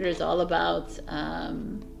energy. Jupiter is all about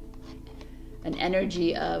an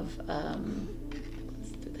energy of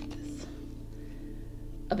let's do like this,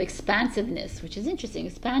 of expansiveness, which is interesting.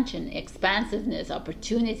 Expansion, expansiveness,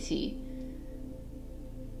 opportunity,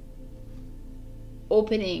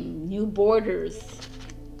 opening new borders.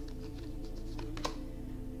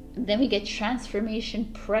 And then we get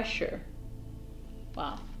transformation, pressure.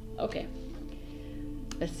 Wow. Okay.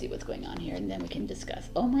 Let's see what's going on here, and then we can discuss.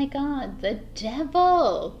 Oh my God, the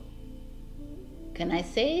Devil. Can I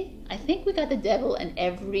say? I think we got the Devil in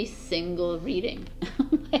every single reading.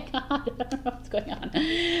 Oh my God, I don't know what's going on.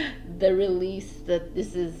 The release, that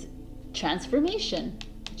this is transformation,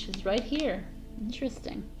 which is right here.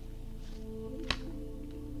 Interesting.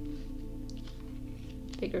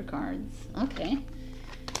 Bigger cards. Okay.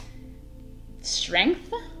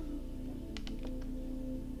 Strength.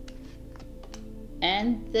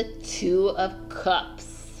 And the Two of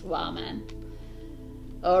Cups. Wow, man.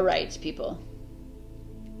 All right, people.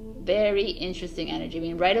 Very interesting energy. I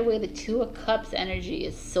mean, right away, the Two of Cups energy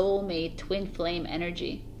is soulmate, twin flame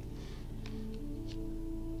energy.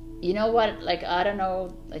 You know what? Like, I don't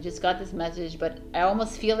know. I just got this message, but I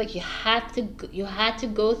almost feel like you had to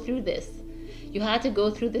go through this. You had to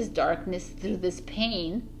go through this darkness, through this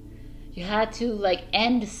pain. You had to like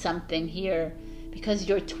end something here, because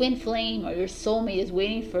your twin flame or your soulmate is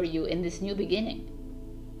waiting for you in this new beginning.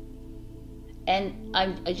 And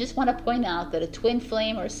I just want to point out that a twin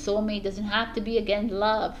flame or a soulmate doesn't have to be, again,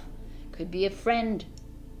 love. Could be a friend.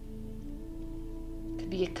 Could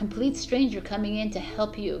be a complete stranger coming in to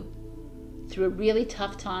help you through a really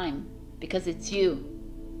tough time because it's you.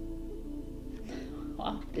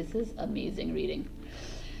 Wow, this is amazing reading.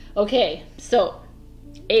 Okay, so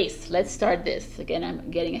Ace, let's start this. Again,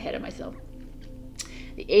 I'm getting ahead of myself.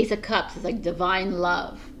 The Ace of Cups is like divine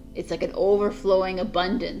love. It's like an overflowing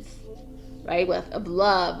abundance, right? Of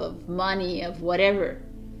love, of money, of whatever.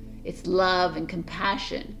 It's love and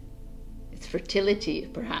compassion. It's fertility,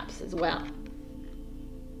 perhaps, as well.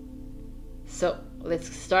 So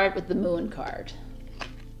let's start with the Moon card.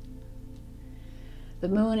 The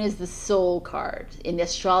Moon is the soul card. In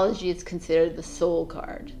astrology, it's considered the soul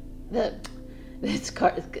card. The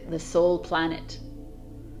soul planet.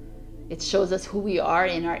 It shows us who we are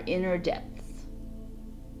in our inner depths.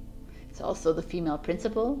 It's also the female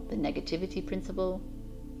principle, the negativity principle.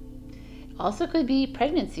 Also could be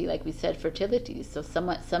pregnancy, like we said, fertility. So some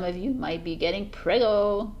of you might be getting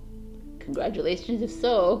preggo. Congratulations if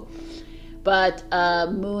so. But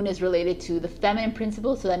Moon is related to the feminine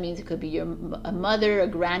principle, so that means it could be a mother, a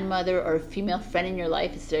grandmother, or a female friend in your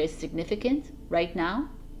life. It's very significant right now.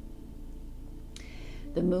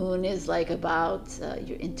 The moon is like about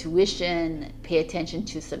your intuition. Pay attention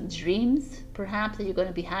to some dreams, perhaps, that you're going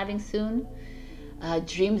to be having soon.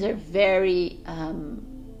 Dreams are very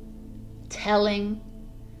telling.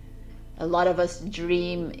 A lot of us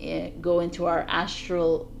dream, go into our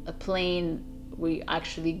astral plane. We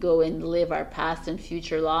actually go and live our past and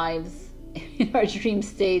future lives in our dream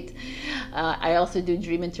state. I also do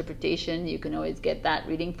dream interpretation. You can always get that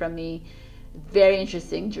reading from me. Very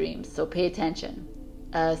interesting dreams, so pay attention.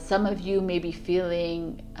 Some of you may be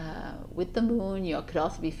feeling, with the moon, you could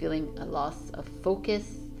also be feeling a loss of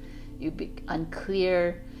focus. You'd be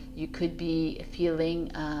unclear. You could be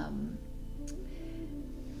feeling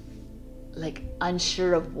like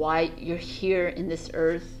unsure of why you're here in this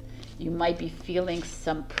earth. You might be feeling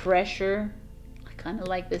some pressure. I kind of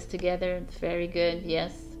like this together. It's very good.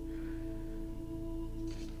 Yes.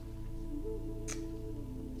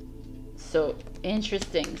 So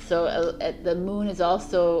interesting. So the moon is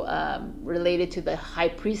also related to the high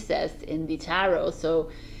priestess in the tarot. So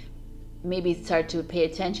maybe start to pay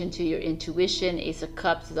attention to your intuition. Ace of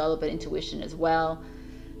Cups is all about intuition as well.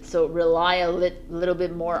 So rely a little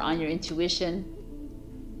bit more on your intuition.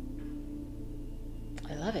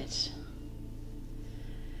 I love it.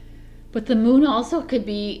 But the moon also could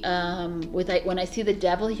be, when I see the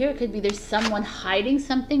devil here, it could be there's someone hiding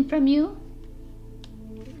something from you.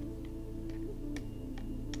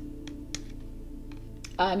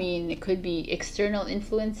 I mean, it could be external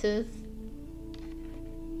influences.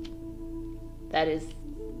 That is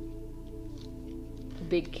a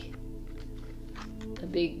big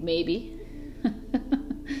maybe.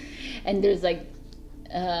 And there's like,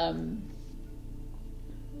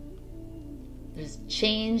 there's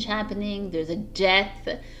change happening. There's a death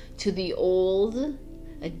to the old,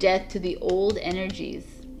 energies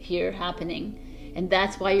here happening. And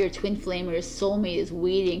that's why your twin flame or your soulmate is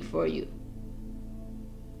waiting for you.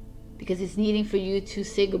 Because it's needing for you to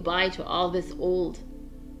say goodbye to all this old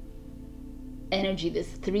energy, this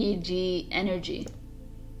 3D energy.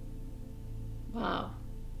 Wow.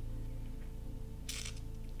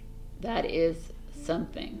 That is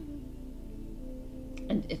something.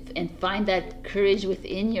 And find that courage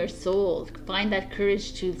within your soul. Find that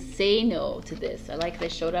courage to say no to this. I like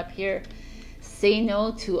that showed up here. Say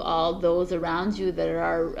no to all those around you that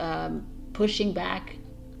are pushing back.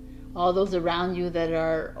 All those around you that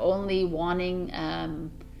are only wanting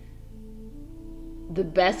the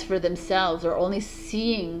best for themselves, or only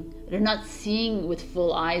seeing, they're not seeing with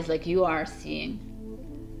full eyes like you are seeing.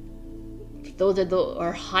 Those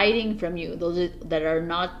are hiding from you. Those that are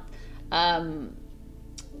not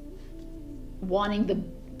wanting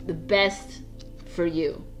the best for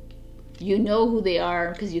you. You know who they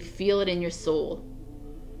are because you feel it in your soul.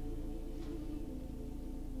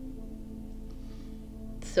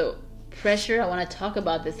 So pressure, I want to talk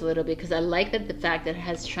about this a little bit because I like that the fact that it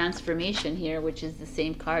has transformation here, which is the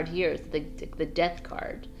same card here. It's the death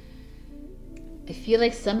card. I feel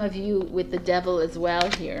like some of you with the devil as well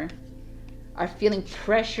here are feeling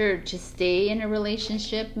pressure to stay in a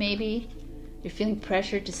relationship. Maybe you're feeling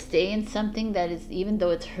pressure to stay in something that is, even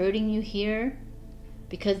though it's hurting you here,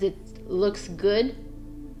 because it looks good,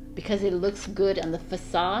 on the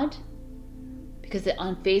facade. Because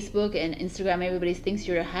on Facebook and Instagram, everybody thinks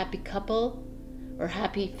you're a happy couple or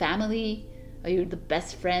happy family, or you're the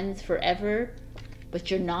best friends forever,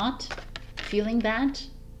 but you're not feeling that.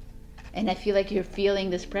 And I feel like you're feeling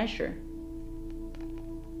this pressure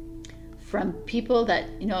from people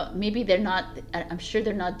that, you know, maybe they're not, I'm sure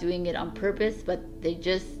they're not doing it on purpose, but they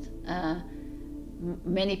just,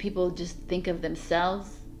 many people just think of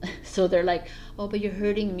themselves. So they're like, oh, but you're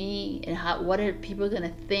hurting me, and what are people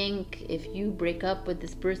gonna think if you break up with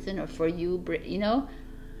this person, or for you, you know,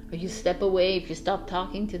 or you step away, if you stop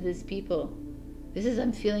talking to these people.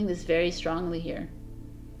 I'm feeling this very strongly here.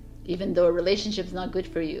 Even though a relationship's not good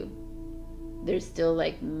for you, there's still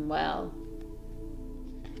like, well.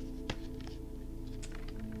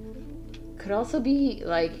 Could also be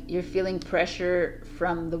like you're feeling pressure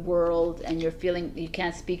from the world, and you're feeling you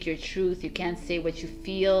can't speak your truth, you can't say what you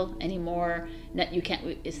feel anymore. You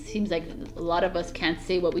can't. It seems like a lot of us can't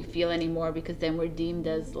say what we feel anymore, because then we're deemed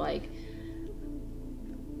as like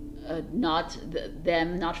not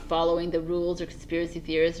following the rules, or conspiracy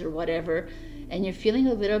theorists or whatever. And you're feeling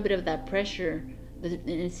a little bit of that pressure. And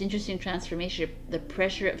it's interesting transformation, the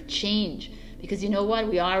pressure of change, because you know what,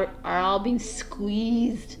 we are all being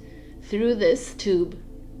squeezed through this tube.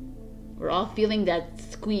 We're all feeling that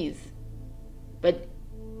squeeze, but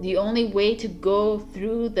the only way to go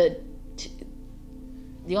through the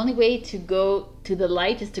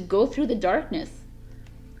light is to go through the darkness.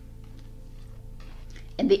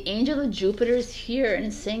 And the angel of Jupiter is here and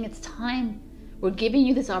it's saying it's time. We're giving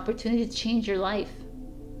you this opportunity to change your life.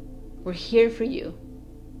 We're here for you.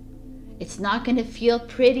 It's not going to feel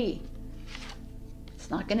pretty.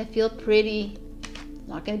 It's not going to feel pretty. It's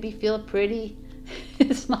not going to feel pretty.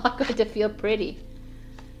 It's not going to feel pretty.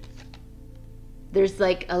 There's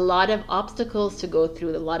like a lot of obstacles to go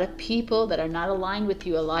through, a lot of people that are not aligned with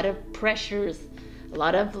you, a lot of pressures, a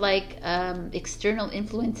lot of like external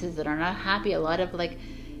influences that are not happy, a lot of like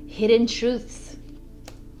hidden truths.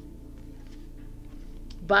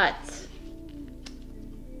 But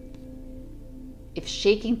if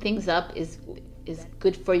shaking things up is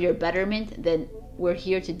good for your betterment, then we're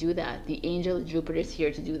here to do that. The angel of Jupiter is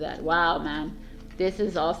here to do that. Wow, man, this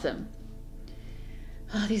is awesome.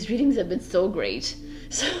 Oh, these readings have been so great.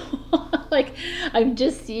 So like I'm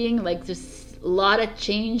just seeing like just a lot of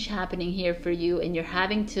change happening here for you, and you're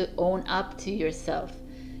having to own up to yourself.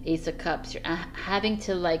 Ace of Cups, you're having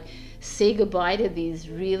to like say goodbye to these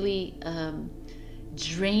really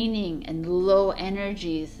draining and low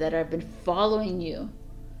energies that have been following you.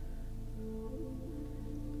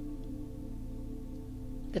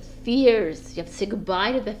 The fears, you have to say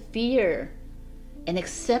goodbye to the fear and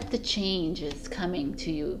accept the change is coming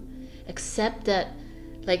to you. Accept that,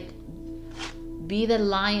 like, be the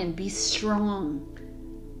lion, be strong.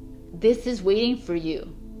 This is waiting for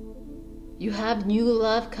you. You have new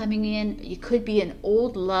love coming in. It could be an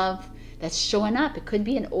old love that's showing up. It could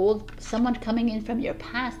be someone coming in from your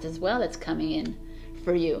past as well that's coming in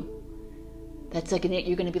for you. That's like,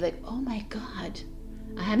 you're going to be like, oh my God,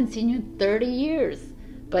 I haven't seen you in 30 years.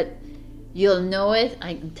 But you'll know it.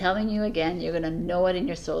 I'm telling you again, you're going to know it in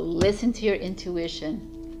your soul. Listen to your intuition.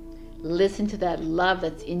 Listen to that love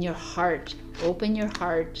that's in your heart. Open your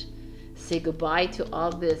heart. Say goodbye to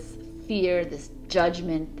all this fear, this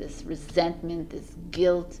judgment, this resentment, this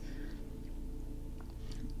guilt.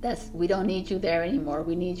 We don't need you there anymore.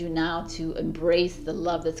 We need you now to embrace the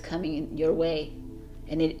love that's coming in your way.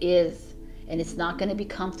 And it is. And it's not going to be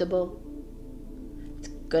comfortable.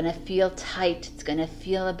 Gonna feel tight, it's gonna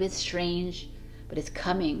feel a bit strange, but it's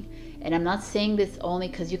coming. And I'm not saying this only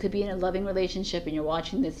because you could be in a loving relationship and you're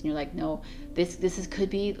watching this and you're like, no, could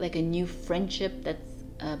be like a new friendship that's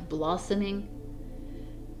blossoming,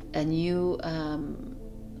 a new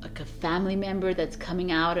like a family member that's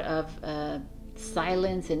coming out of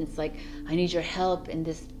silence, and it's like, I need your help in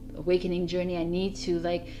this awakening journey. I need to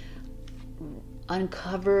like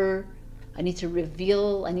uncover, I need to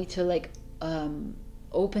reveal, I need to like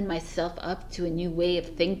open myself up to a new way of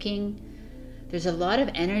thinking. There's a lot of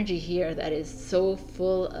energy here that is so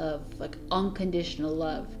full of like unconditional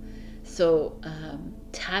love. So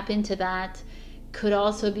tap into that. Could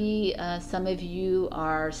also be some of you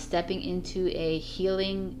are stepping into a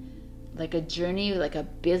healing, like a journey, like a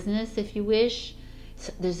business if you wish.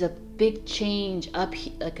 So there's a big change,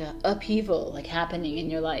 like a upheaval like happening in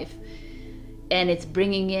your life. And it's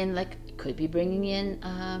bringing in, like, could be bringing in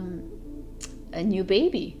a new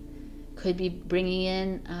baby, could be bringing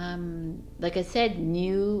in, like I said,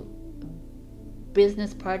 new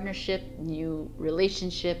business partnership, new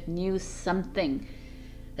relationship, new something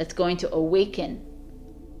that's going to awaken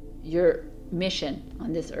your mission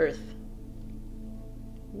on this earth.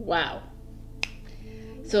 Wow.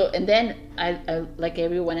 So, and then I like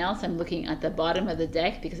everyone else, I'm looking at the bottom of the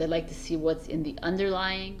deck because I like to see what's in the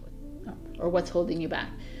underlying or what's holding you back.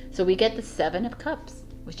 So we get the Seven of Cups,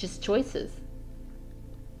 which is choices.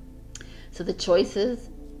 So the choices,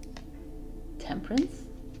 Temperance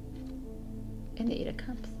and the Eight of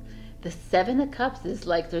Cups. The Seven of Cups is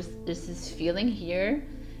like there's this feeling here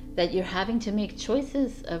that you're having to make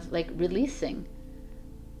choices of like releasing.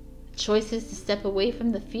 Choices to step away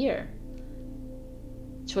from the fear.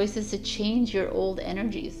 Choices to change your old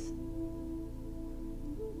energies.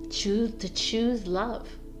 Choose love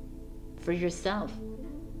for yourself.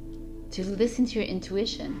 To listen to your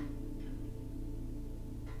intuition.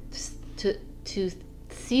 To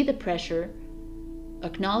see the pressure,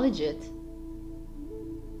 acknowledge it,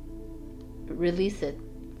 release it,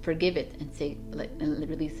 forgive it, and say, like, and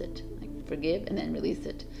release it. Like, forgive and then release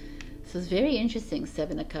it. So it's very interesting,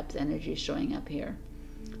 Seven of Cups energy showing up here.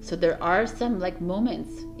 So there are some like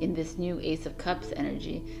moments in this new Ace of Cups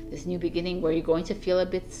energy, this new beginning, where you're going to feel a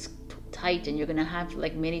bit tight and you're going to have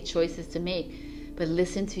like many choices to make. But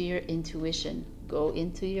listen to your intuition. Go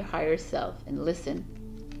into your higher self and listen.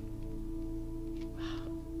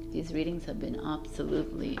 These readings have been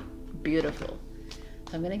absolutely beautiful.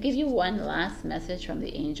 So I'm going to give you one last message from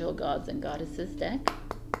the Angel, Gods, and Goddesses deck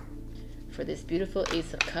for this beautiful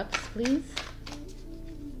Ace of Cups, please.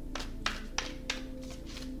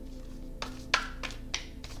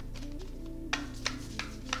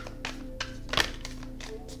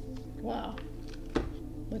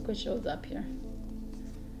 Look what shows up here.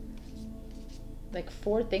 Like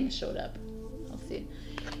 4 things showed up. I'll see.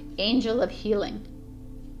 Angel of healing.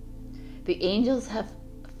 The angels have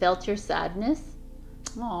felt your sadness.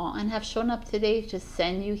 Aw, and have shown up today to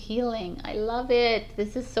send you healing. I love it.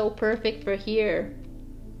 This is so perfect for here.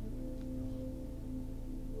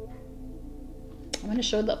 I'm going to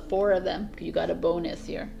show the 4 of them. You got a bonus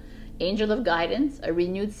here. Angel of guidance. A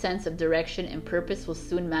renewed sense of direction and purpose will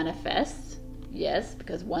soon manifest. Yes,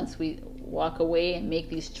 because once we walk away and make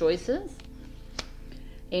these choices.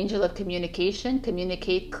 Angel of communication.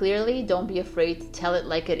 Communicate clearly. Don't be afraid to tell it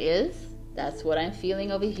like it is. That's what I'm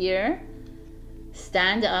feeling over here.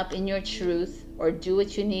 Stand up in your truth, or do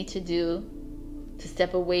what you need to do to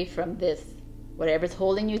step away from this. Whatever's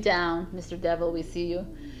holding you down, Mr. Devil, we see you.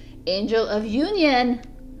 Angel of union.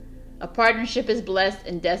 A partnership is blessed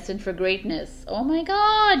and destined for greatness. Oh my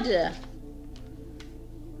God. That's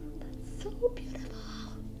so beautiful.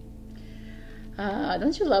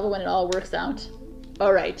 Don't you love it when it all works out?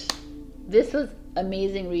 All right. This was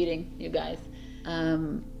amazing reading, you guys.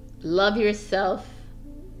 Love yourself.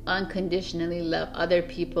 Unconditionally love other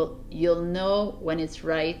people. You'll know when it's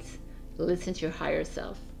right. Listen to your higher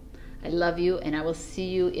self. I love you, and I will see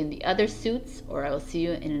you in the other suits, or I will see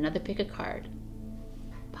you in another pick a card.